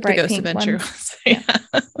bright Ghost pink Adventure one. was. Yeah.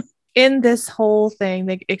 In this whole thing,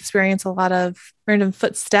 they experience a lot of random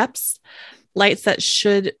footsteps, lights that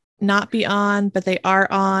should not be on, but they are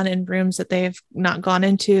on in rooms that they've not gone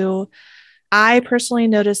into. I personally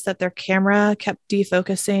noticed that their camera kept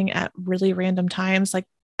defocusing at really random times. Like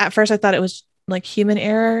at first I thought it was like human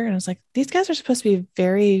error. And I was like, these guys are supposed to be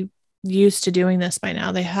very used to doing this by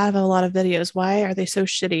now. They have a lot of videos. Why are they so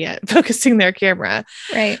shitty at focusing their camera?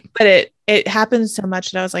 Right. But it happens so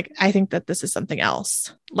much that I was like, I think that this is something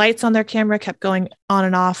else. Lights on their camera kept going on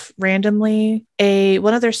and off randomly.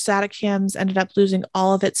 One of their static cams ended up losing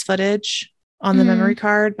all of its footage on the memory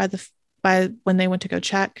card by when they went to go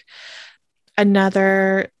check.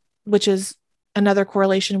 which is another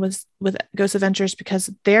correlation with Ghost Adventures, because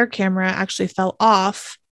their camera actually fell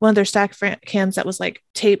off one of their stack cams that was like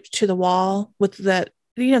taped to the wall with the,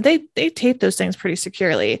 they tape those things pretty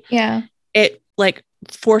securely. Yeah. It like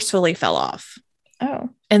forcefully fell off. Oh.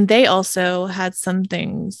 And they also had some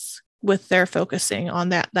things with their focusing on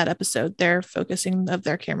that episode. Their focusing of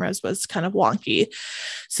their cameras was kind of wonky.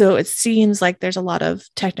 So it seems like there's a lot of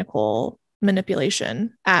technical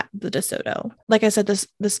manipulation at the DeSoto. Like I said,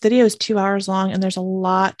 this video is 2 hours long and there's a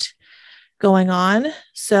lot going on.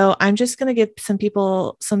 So I'm just going to give some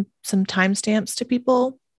people some timestamps to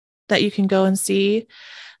people that you can go and see.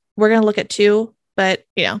 We're going to look at 2, but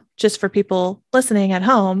just for people listening at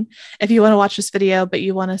home, if you want to watch this video, but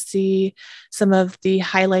you want to see some of the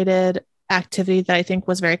highlighted activity that I think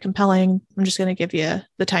was very compelling, I'm just going to give you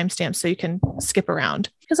the timestamps so you can skip around,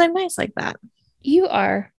 because I'm nice like that. You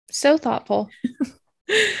are so thoughtful.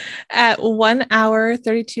 At 1 hour,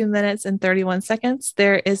 32 minutes and 31 seconds,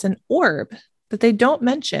 there is an orb that they don't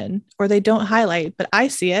mention or they don't highlight, but I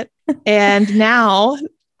see it. And now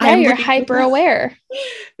you're hyper aware.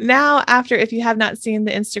 Now, if you have not seen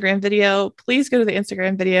the Instagram video, please go to the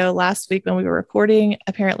Instagram video. Last week when we were recording,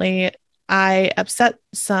 apparently I upset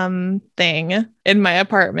something in my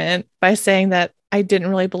apartment by saying that I didn't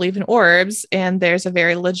really believe in orbs, and there's a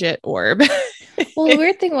very legit orb. Well, the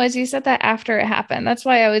weird thing was you said that after it happened. That's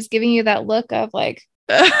why I was giving you that look of like,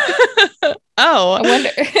 oh, I wonder.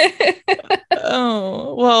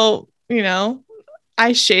 Oh, well,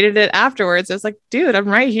 I shaded it afterwards. I was like, dude, I'm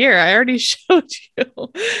right here. I already showed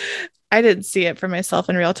you. I didn't see it for myself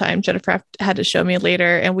in real time. Jennifer had to show me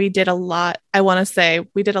later. And we did a lot. I want to say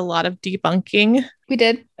we did a lot of debunking. We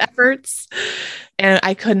did efforts. And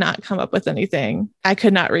I could not come up with anything. I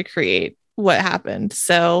could not recreate what happened.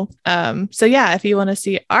 So yeah, if you want to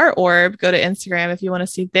see our orb, go to Instagram. If you want to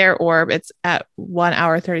see their orb, it's at 1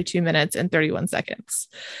 hour, 32 minutes and 31 seconds.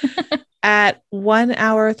 At 1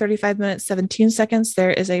 hour, 35 minutes, 17 seconds,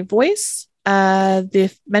 there is a voice.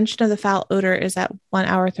 The mention of the foul odor is at 1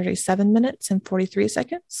 hour, 37 minutes and 43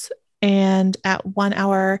 seconds. And at 1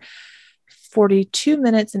 hour, 42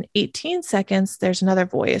 minutes and 18 seconds, there's another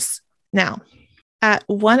voice. Now, at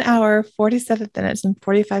 1 hour, 47 minutes and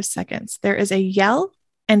 45 seconds, there is a yell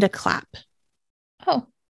and a clap. Oh.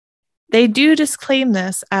 They do disclaim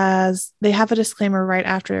this as they have a disclaimer right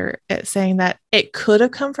after it saying that it could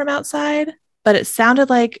have come from outside, but it sounded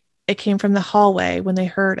like it came from the hallway when they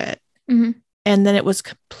heard it. Mm-hmm. And then it was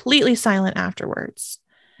completely silent afterwards.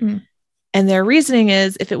 Mm. And their reasoning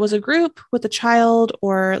is if it was a group with a child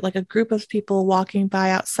or like a group of people walking by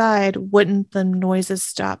outside, wouldn't the noises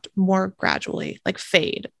stop more gradually, like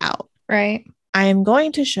fade out? Right. I am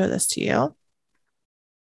going to show this to you.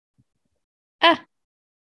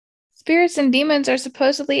 Spirits and demons are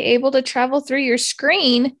supposedly able to travel through your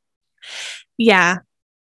screen. Yeah,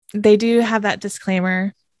 they do have that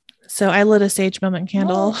disclaimer. So I lit a sage moment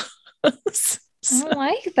candle. I don't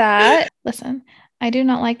like that. Listen, I do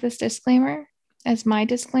not like this disclaimer as my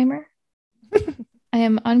disclaimer. I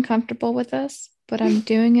am uncomfortable with this, but I'm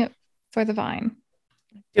doing it for the vine.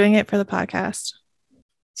 Doing it for the podcast.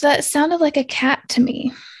 So that sounded like a cat to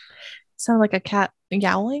me. Sounded like a cat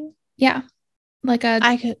yowling? Yeah. Like a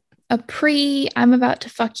I'm about to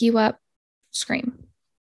fuck you up scream.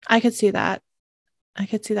 I could see that.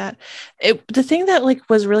 The thing that like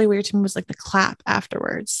was really weird to me was like the clap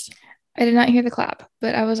afterwards. I did not hear the clap,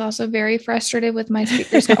 but I was also very frustrated with my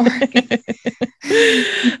speakers not working.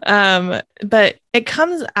 But it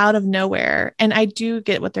comes out of nowhere, and I do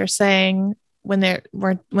get what they're saying when they're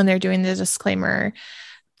doing the disclaimer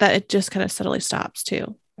that it just kind of subtly stops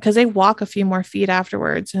too, because they walk a few more feet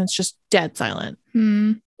afterwards and it's just dead silent.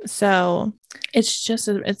 So it's just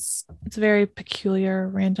it's a very peculiar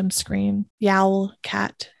random scream, yowl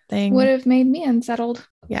cat thing. Would have made me unsettled.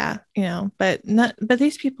 Yeah, but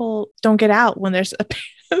these people don't get out when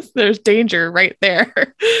there's danger right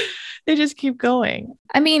there. They just keep going.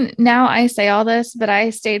 I mean, now I say all this, but I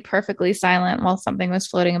stayed perfectly silent while something was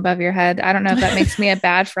floating above your head. I don't know if that makes me a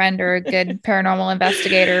bad friend or a good paranormal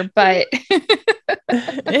investigator, but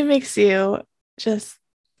it makes you just,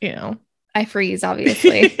 I freeze,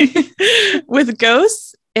 obviously. With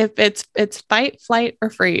ghosts, if it's fight, flight, or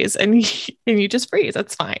freeze, and you just freeze,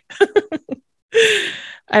 that's fine.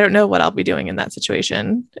 I don't know what I'll be doing in that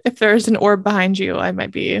situation. If there's an orb behind you, I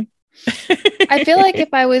might be. I feel like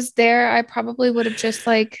if I was there, I probably would have just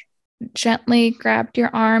like gently grabbed your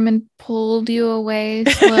arm and pulled you away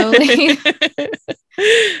slowly.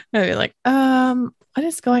 I'd be like, what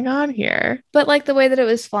is going on here? But like the way that it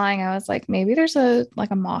was flying, I was like, maybe there's a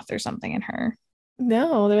moth or something in her.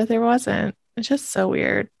 No, there wasn't. It's just so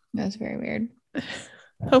weird. That's very weird.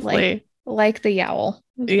 Hopefully. Like the yowl.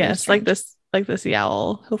 Yes, like this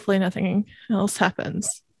yowl. Hopefully nothing else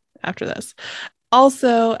happens after this.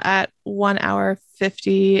 Also at 1 hour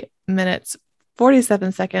 50 minutes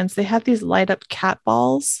 47 seconds, they have these light up cat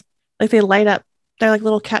balls. Like they light up, they're like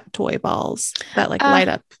little cat toy balls that like light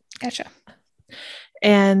up. Gotcha.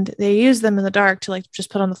 And they use them in the dark to like just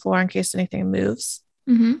put on the floor in case anything moves.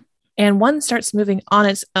 Mm-hmm. And one starts moving on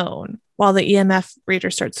its own while the EMF reader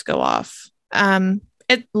starts to go off.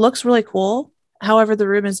 It looks really cool. However, the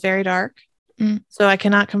room is very dark. So I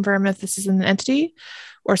cannot confirm if this is an entity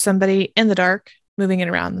or somebody in the dark moving it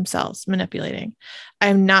around themselves, manipulating.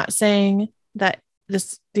 I'm not saying that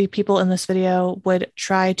the people in this video would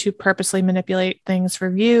try to purposely manipulate things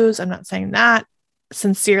for views. I'm not saying that.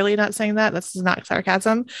 Sincerely not saying that. This is not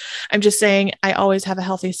sarcasm. I'm just saying I always have a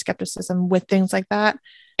healthy skepticism with things like that.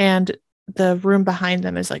 And the room behind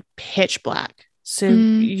them is like pitch black. So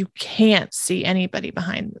you can't see anybody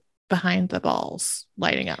behind the balls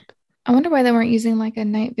lighting up. I wonder why they weren't using like a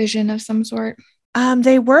night vision of some sort.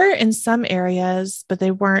 They were in some areas, but they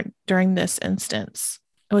weren't during this instance.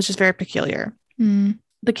 It was just very peculiar.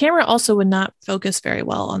 The camera also would not focus very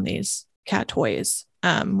well on these cat toys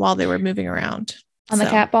while they were moving around. The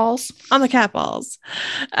cat balls? On the cat balls.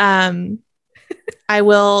 I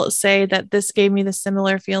will say that this gave me the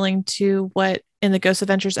similar feeling to what in the Ghost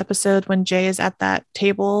Adventures episode when Jay is at that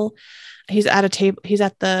table. He's at a table. He's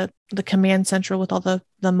at the command central with all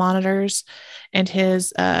the monitors, and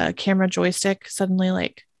his camera joystick suddenly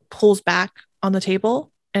like pulls back on the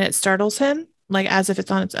table and it startles him like as if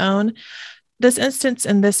it's on its own. This instance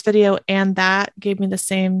in this video and that gave me the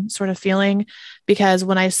same sort of feeling, because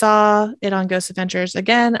when I saw it on Ghost Adventures,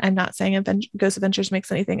 again, I'm not saying Ghost Adventures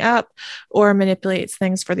makes anything up or manipulates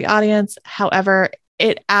things for the audience. However,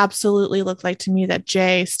 it absolutely looked like to me that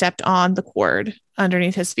Jay stepped on the cord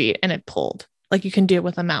underneath his feet and it pulled, like you can do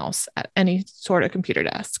with a mouse at any sort of computer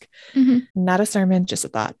desk. Not a sermon, just a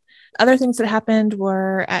thought. Other things that happened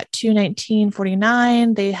were at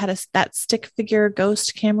 2:19:49, they had that stick figure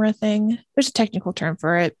ghost camera thing. There's a technical term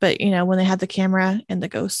for it, but you know, when they had the camera and the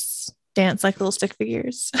ghosts dance like little stick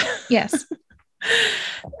figures. Yes.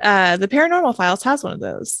 The Paranormal Files has one of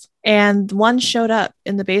those, and one showed up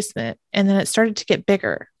in the basement, and then it started to get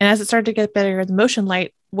bigger. And as it started to get bigger, the motion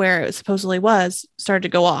light where it supposedly was started to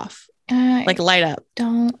go off, like light up.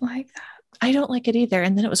 Don't like that. I don't like it either.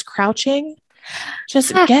 And then it was crouching.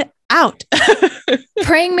 Just get out.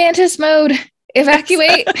 Praying mantis mode.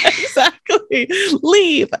 Evacuate. Exactly.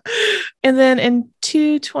 Leave. And then in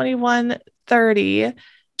 2:21:30,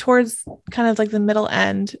 towards kind of like the middle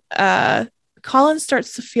end, Colin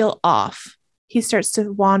starts to feel off. He starts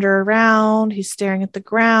to wander around. He's staring at the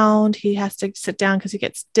ground. He has to sit down because he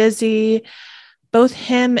gets dizzy. Both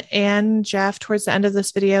him and Jeff towards the end of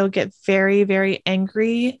this video get very, very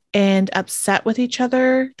angry and upset with each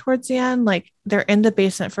other towards the end. Like they're in the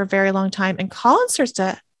basement for a very long time. And Colin starts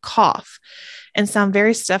to cough and sound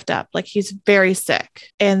very stuffed up, like he's very sick.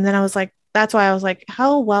 And then I was like, that's why I was like,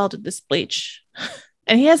 how well did this bleach?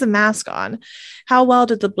 And he has a mask on. How well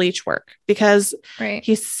did the bleach work? Because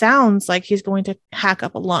he sounds like he's going to hack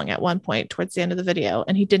up a lung at one point towards the end of the video.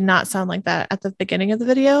 And he did not sound like that at the beginning of the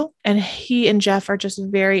video. And he and Jeff are just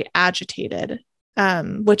very agitated,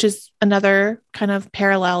 which is another kind of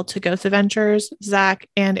parallel to Ghost Adventures. Zach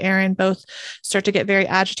and Aaron both start to get very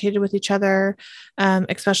agitated with each other,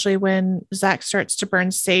 especially when Zach starts to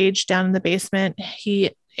burn sage down in the basement.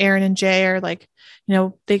 Aaron and Jay are like, you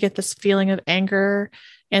know, they get this feeling of anger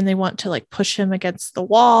and they want to like push him against the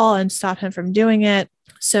wall and stop him from doing it.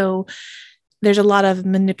 So there's a lot of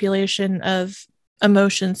manipulation of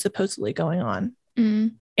emotions supposedly going on.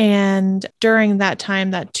 And during that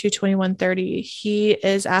time, that 2:21:30, he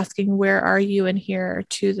is asking, where are you in here,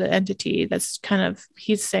 to the entity that's kind of,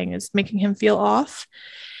 he's saying is making him feel off.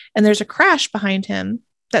 And there's a crash behind him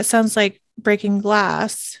that sounds like breaking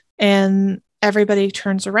glass. And everybody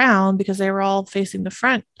turns around because they were all facing the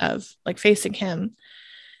front of, like facing him.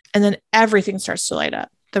 And then everything starts to light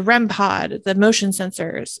up. The REM pod, the motion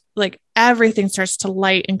sensors, like everything starts to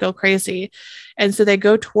light and go crazy. And so they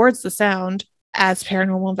go towards the sound, as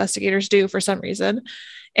paranormal investigators do for some reason.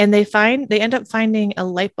 And they end up finding a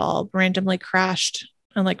light bulb randomly crashed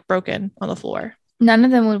and like broken on the floor. None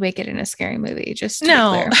of them would make it in a scary movie, just to be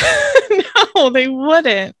clear. No, they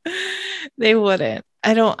wouldn't.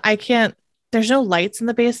 I can't. There's no lights in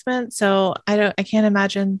the basement, so I can't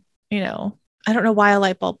imagine, you know, I don't know why a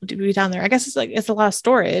light bulb would be down there. I guess it's a lot of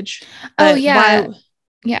storage. Oh yeah.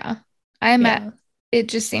 It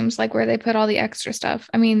just seems like where they put all the extra stuff.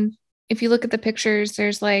 I mean, if you look at the pictures,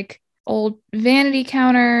 there's like old vanity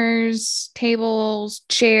counters, tables,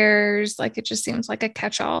 chairs. Like it just seems like a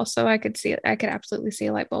catch-all. So I could see it. I could absolutely see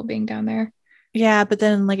a light bulb being down there. Yeah, but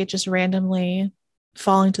then like it just randomly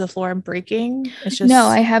falling to the floor and breaking. It's just No,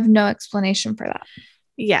 I have no explanation for that.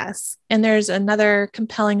 yes. And there's another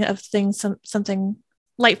compelling of things, something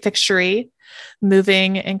light fixture-y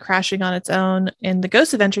moving and crashing on its own in the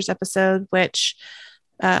Ghost Adventures episode, which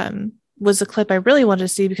was a clip I really wanted to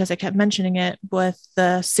see because I kept mentioning it with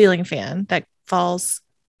the ceiling fan that falls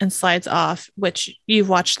and slides off, which you've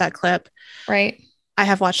watched that clip. Right. I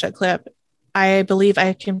have watched that clip. I believe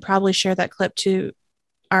I can probably share that clip to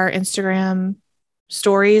our Instagram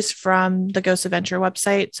stories from the Ghost Adventure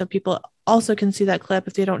website, so people also can see that clip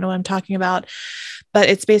if they don't know what I'm talking about. But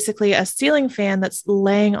it's basically a ceiling fan that's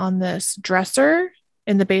laying on this dresser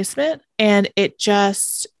in the basement, and it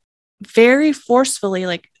just very forcefully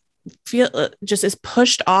like just is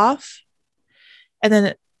pushed off,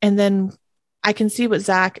 and then I can see what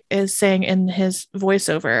Zach is saying in his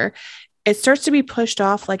voiceover. It starts to be pushed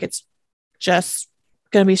off like it's just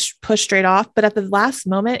going to be pushed straight off, but at the last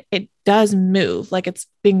moment it does move like it's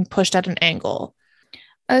being pushed at an angle.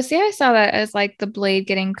 Oh, see, I saw that as like the blade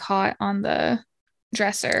getting caught on the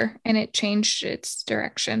dresser and it changed its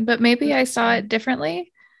direction, but maybe I saw it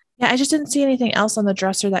differently. Yeah, I just didn't see anything else on the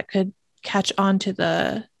dresser that could catch on to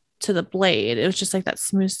the blade. It was just like that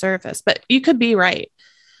smooth surface, but you could be right.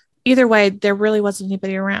 Either way, there really wasn't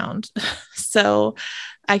anybody around. So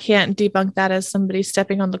I can't debunk that as somebody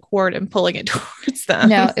stepping on the cord and pulling it towards them.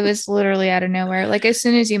 No, it was literally out of nowhere. Like as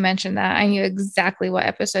soon as you mentioned that, I knew exactly what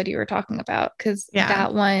episode you were talking about, because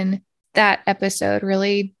that episode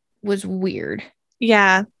really was weird.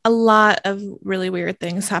 Yeah, a lot of really weird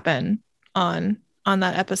things happen on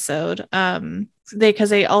that episode.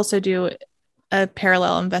 They also do a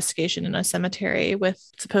parallel investigation in a cemetery with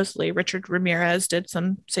supposedly Richard Ramirez did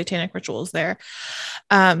some satanic rituals there.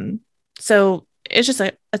 So it's just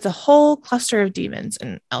it's a whole cluster of demons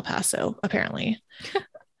in El Paso, apparently.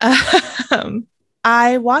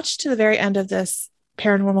 I watched to the very end of this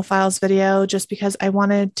Paranormal Files video just because I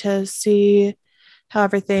wanted to see how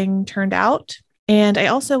everything turned out. And I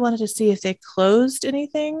also wanted to see if they closed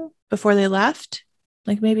anything before they left,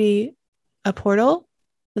 like maybe a portal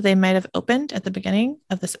that they might have opened at the beginning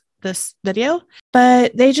of this video.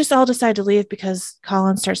 But they just all decide to leave because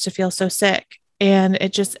Colin starts to feel so sick. And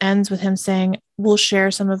it just ends with him saying, we'll share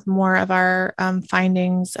more of our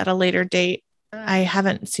findings at a later date. I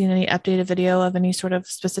haven't seen any updated video of any sort of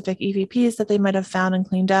specific EVPs that they might have found and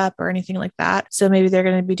cleaned up or anything like that. So maybe they're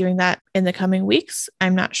going to be doing that in the coming weeks.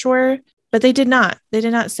 I'm not sure. But they did not. They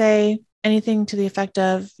did not say anything to the effect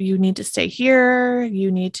of, you need to stay here. You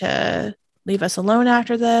need to leave us alone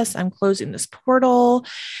after this. I'm closing this portal.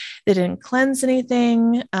 They didn't cleanse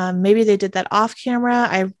anything. Maybe they did that off camera.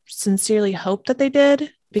 I sincerely hope that they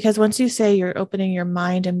did, because once you say you're opening your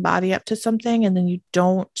mind and body up to something and then you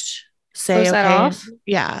don't say, close that off.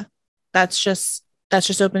 Yeah, that's just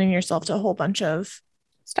opening yourself to a whole bunch of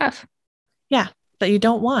stuff. Yeah, that you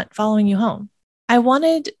don't want following you home.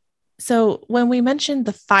 So when we mentioned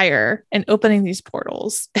the fire and opening these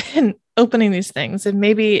portals and opening these things and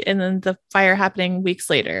then the fire happening weeks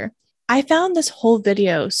later, I found this whole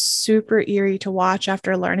video super eerie to watch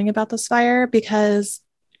after learning about this fire, because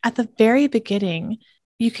at the very beginning,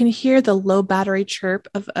 you can hear the low battery chirp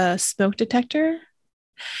of a smoke detector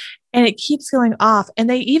and it keeps going off. And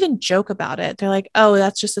they even joke about it. They're like, oh,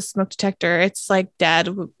 that's just a smoke detector. It's like dead.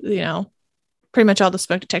 Pretty much all the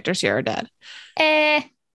smoke detectors here are dead.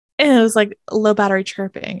 And it was like low battery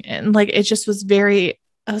chirping. And like, it just was I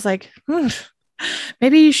was like,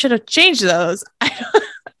 maybe you should have changed those.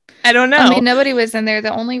 I don't know. I mean, nobody was in there.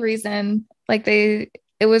 The only reason, it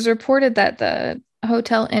was reported that the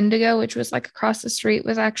Hotel Indigo, which was like across the street,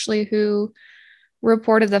 was actually who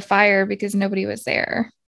reported the fire, because nobody was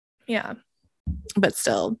there. Yeah. But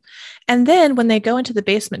still. And then when they go into the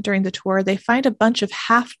basement during the tour, they find a bunch of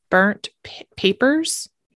half burnt papers.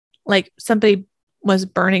 Like somebody was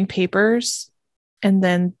burning papers and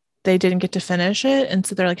then they didn't get to finish it. And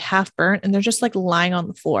so they're like half burnt and they're just like lying on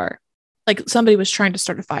the floor. Like somebody was trying to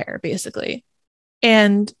start a fire, basically.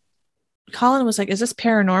 And Colin was like, is this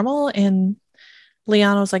paranormal? And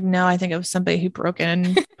Liana was like, no, I think it was somebody who broke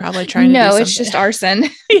in, probably trying to do something. No, it's just arson.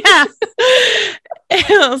 Yeah.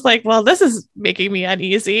 And I was like, well, this is making me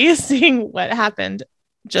uneasy seeing what happened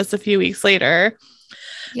just a few weeks later.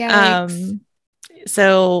 Yeah.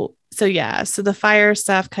 So the fire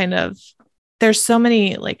stuff there's so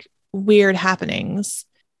many like weird happenings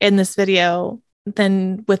in this video.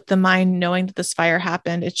 Then with the mind knowing that this fire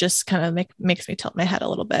happened, it just kind of makes me tilt my head a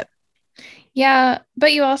little bit. Yeah,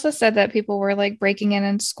 but you also said that people were like breaking in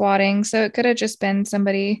and squatting, so it could have just been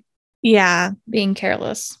somebody Yeah. being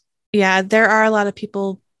careless. Yeah, there are a lot of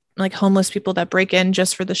people, like homeless people, that break in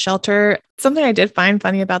just for the shelter. Something I did find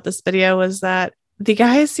funny about this video was that the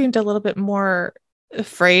guys seemed a little bit more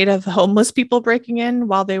afraid of homeless people breaking in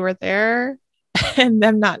while they were there and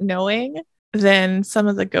them not knowing than some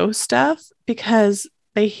of the ghost stuff, because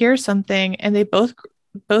they hear something and they both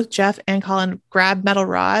Jeff and Colin grab metal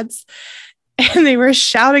rods and they were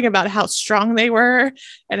shouting about how strong they were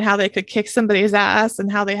and how they could kick somebody's ass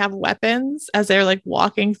and how they have weapons as they're like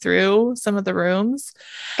walking through some of the rooms.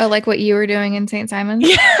 Oh, like what you were doing in St. Simon's?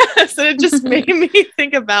 Yes. And it just made me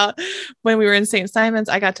think about when we were in St. Simon's.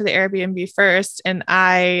 I got to the Airbnb first and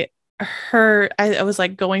I was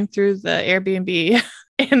like going through the Airbnb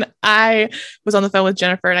and I was on the phone with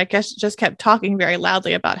Jennifer and I guess just kept talking very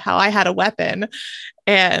loudly about how I had a weapon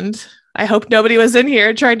and I hope nobody was in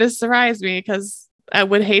here trying to surprise me because I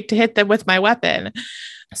would hate to hit them with my weapon.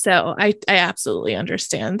 So I absolutely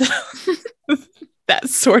understand that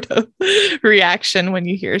sort of reaction when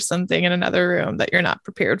you hear something in another room that you're not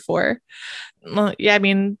prepared for. Well, yeah, I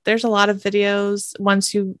mean, there's a lot of videos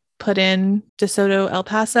once you put in DeSoto, El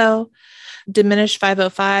Paso. Diminished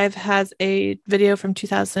 505 has a video from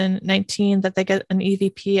 2019 that they get an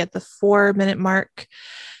EVP at the 4-minute mark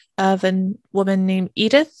of a woman named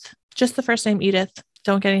Edith. Just the first name Edith.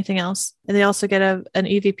 Don't get anything else. And they also get an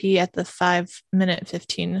EVP at the 5-minute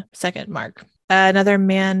 15-second mark. Another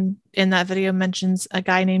man in that video mentions a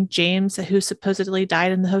guy named James who supposedly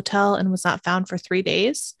died in the hotel and was not found for 3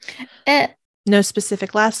 days. No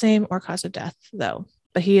specific last name or cause of death, though.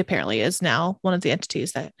 But he apparently is now one of the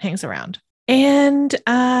entities that hangs around. And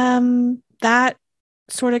that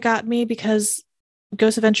sort of got me because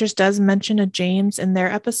Ghost Adventures does mention a James in their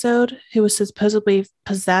episode who was supposedly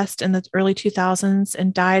possessed in the early 2000s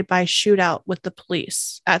and died by shootout with the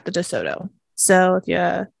police at the DeSoto. So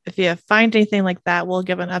if you find anything like that, we'll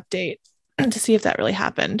give an update to see if that really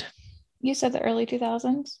happened. You said the early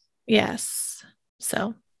 2000s? Yes.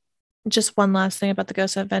 So just one last thing about the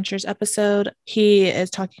Ghost Adventures episode. He is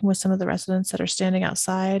talking with some of the residents that are standing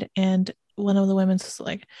outside, and one of the women's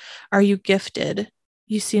like, "Are you gifted?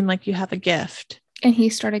 You seem like you have a gift." And he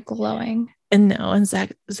started glowing. And no, and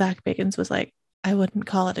Zach Bagans was like, "I wouldn't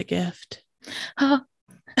call it a gift."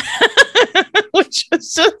 Which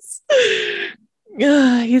is just,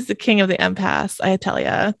 he's the king of the empaths. I tell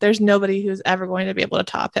you, there's nobody who's ever going to be able to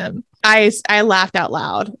top him. I laughed out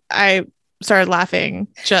loud. I started laughing.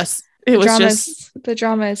 The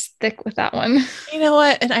drama is thick with that one. You know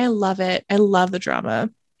what? And I love it. I love the drama.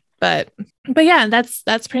 But yeah,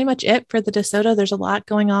 that's pretty much it for the DeSoto. There's a lot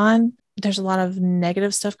going on. There's a lot of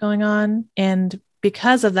negative stuff going on. And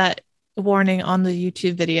because of that warning on the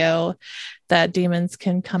YouTube video that demons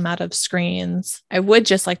can come out of screens, I would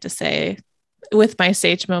just like to say, with my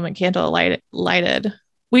sage moment candle lighted,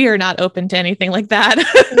 we are not open to anything like that.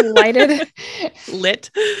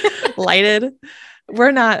 Lighted.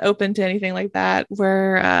 We're not open to anything like that.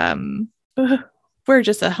 We're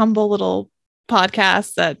just a humble little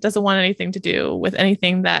podcast that doesn't want anything to do with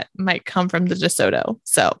anything that might come from the DeSoto.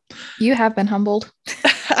 So you have been humbled.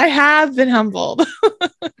 I have been humbled.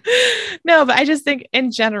 No, but I just think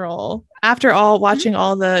in general, after all, watching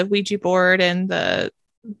all the Ouija board and the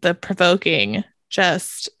provoking,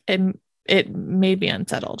 just it made me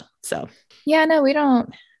unsettled. So yeah, no, we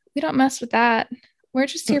don't mess with that. We're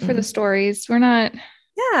just here for the stories. We're not.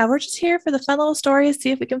 Yeah, we're just here for the fun little stories,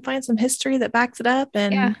 see if we can find some history that backs it up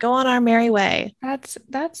and go on our merry way. That's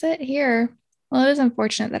it here. Well, it is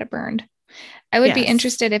unfortunate that it burned. I would be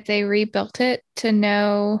interested if they rebuilt it to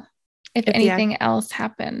know if anything else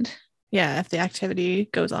happened. Yeah, if the activity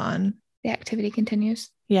goes on. The activity continues.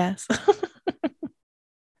 Yes.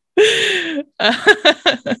 Hey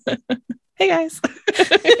guys.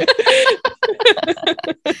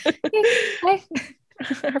 Hi.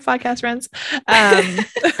 Our podcast friends.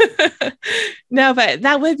 No, but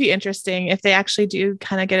that would be interesting if they actually do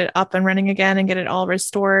kind of get it up and running again and get it all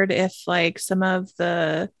restored. If like some of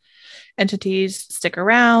the entities stick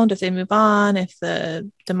around, if they move on, if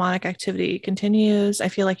the demonic activity continues. I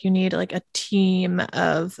feel like you need like a team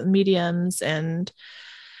of mediums and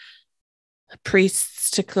priests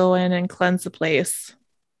to go in and cleanse the place.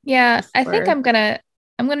 Yeah, I think I'm gonna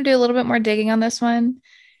do a little bit more digging on this one.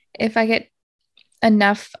 If I get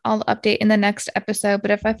enough, I'll update in the next episode.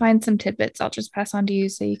 But if I find some tidbits, I'll just pass on to you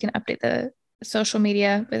so you can update the social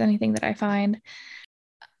media with anything that I find.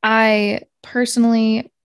 I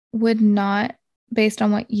personally would not, based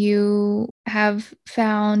on what you have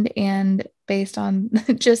found and based on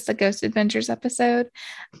just the Ghost Adventures episode.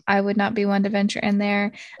 I would not be one to venture in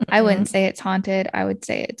there. I wouldn't say it's haunted. I would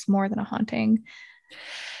say it's more than a haunting.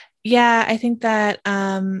 Yeah, I think that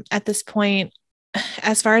at this point,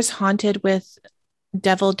 as far as haunted with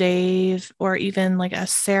Devil Dave or even like a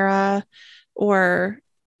Sarah or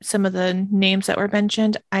some of the names that were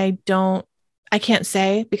mentioned, I can't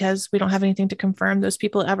say because we don't have anything to confirm those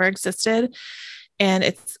people ever existed. And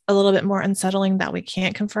it's a little bit more unsettling that we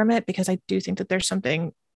can't confirm it because I do think that there's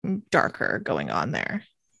something darker going on there.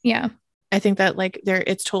 Yeah. I think that like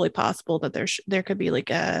it's totally possible that there could be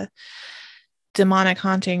like a demonic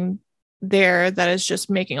haunting there that is just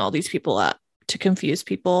making all these people up to confuse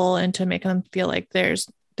people and to make them feel like there's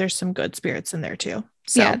some good spirits in there too.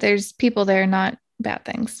 So yeah, there's people there, not bad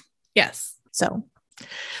things. Yes. So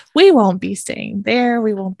we won't be staying there.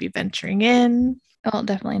 We won't be venturing in. Well,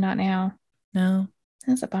 definitely not now. No.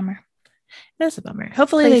 That's a bummer. That's a bummer.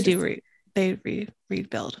 Hopefully Places. they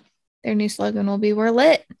rebuild. Their new slogan will be, "We're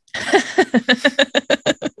lit."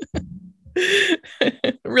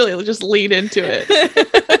 Really just lean into it.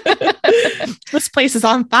 This place is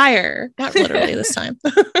on fire. Not literally this time.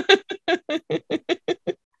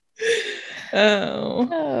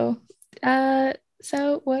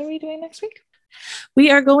 So what are we doing next week? We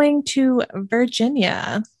are going to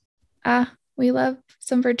Virginia. We love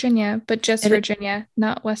some Virginia, but just Virginia,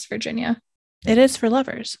 not West Virginia. It is for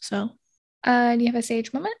lovers. So do you have a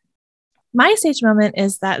sage moment? My sage moment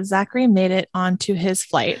is that Zachary made it onto his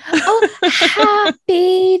flight. Oh,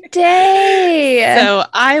 happy day. So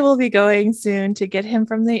I will be going soon to get him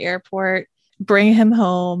from the airport, bring him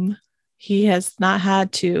home. He has not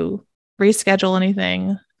had to reschedule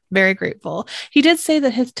anything. Very grateful. He did say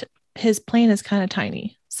that his plane is kind of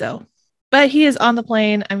tiny. So, but he is on the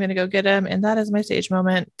plane. I'm going to go get him. And that is my sage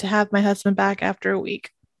moment, to have my husband back after a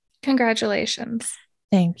week. Congratulations.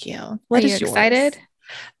 Thank you. What is you excited?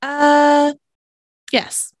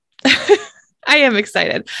 Yes. I am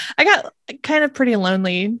excited. I got kind of pretty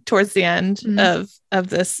lonely towards the end of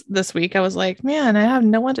this week. I was like, man, I have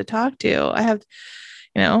no one to talk to. I have,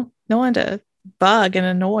 no one to bug and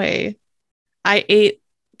annoy. I ate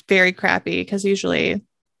very crappy because usually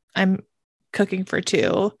I'm cooking for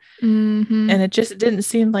two, and it just didn't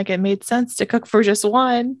seem like it made sense to cook for just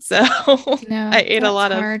one. So no, I ate a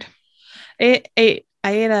lot hard. I ate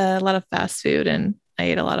a lot of fast food and I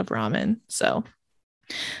ate a lot of ramen. So,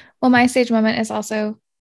 well, my stage moment is also,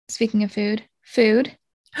 speaking of food.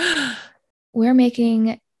 We're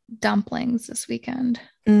making dumplings this weekend.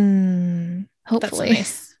 Hopefully,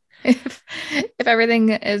 nice. if everything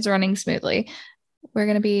is running smoothly, we're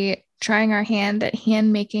going to be trying our hand at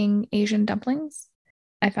hand making Asian dumplings.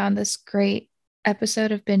 I found this great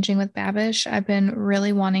episode of Binging with Babish. I've been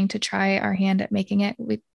really wanting to try our hand at making it.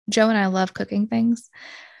 Joe and I love cooking things.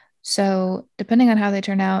 So depending on how they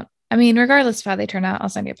turn out, I mean, regardless of how they turn out, I'll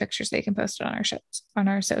send you pictures so you can post it on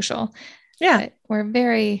our social. Yeah. But we're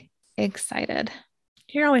very excited.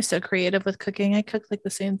 You're always so creative with cooking. I cook like the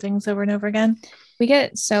same things over and over again. We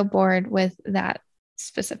get so bored with that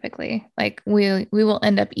specifically. Like we will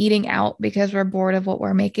end up eating out because we're bored of what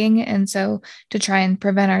we're making. And so to try and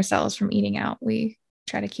prevent ourselves from eating out, we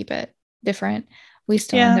try to keep it different. We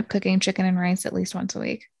still end up cooking chicken and rice at least once a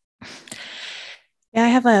week. Yeah, I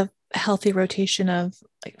have a healthy rotation of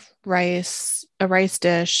like rice, a rice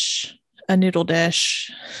dish, a noodle dish,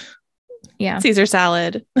 Caesar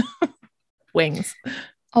salad, wings.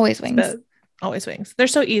 Always wings. Always wings. They're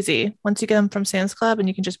so easy. Once you get them from Sam's Club and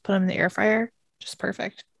you can just put them in the air fryer, just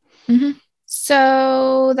perfect.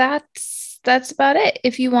 So that's about it.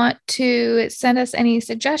 If you want to send us any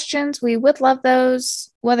suggestions, we would love those.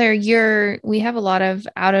 We have a lot of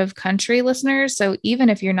out of country listeners. So even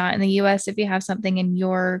if you're not in the US, if you have something in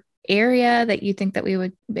your area that you think that we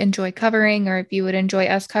would enjoy covering, or if you would enjoy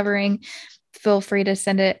us covering, feel free to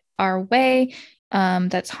send it our way.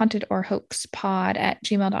 That's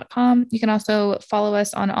hauntedorhoaxpod@gmail.com. You can also follow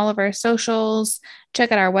us on all of our socials.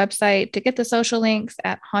 Check out our website to get the social links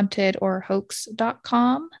at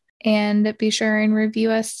hauntedorhoax.com. And be sure and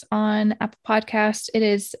review us on Apple Podcasts. It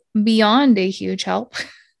is beyond a huge help.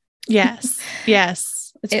 Yes.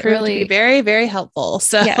 It's proved to be very, very helpful.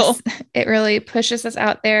 So yes, it really pushes us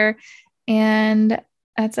out there. And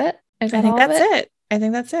that's it. I think that's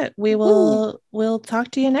it. We'll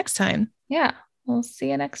talk to you next time. Yeah. We'll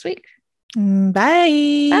see you next week.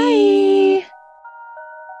 Bye. Bye.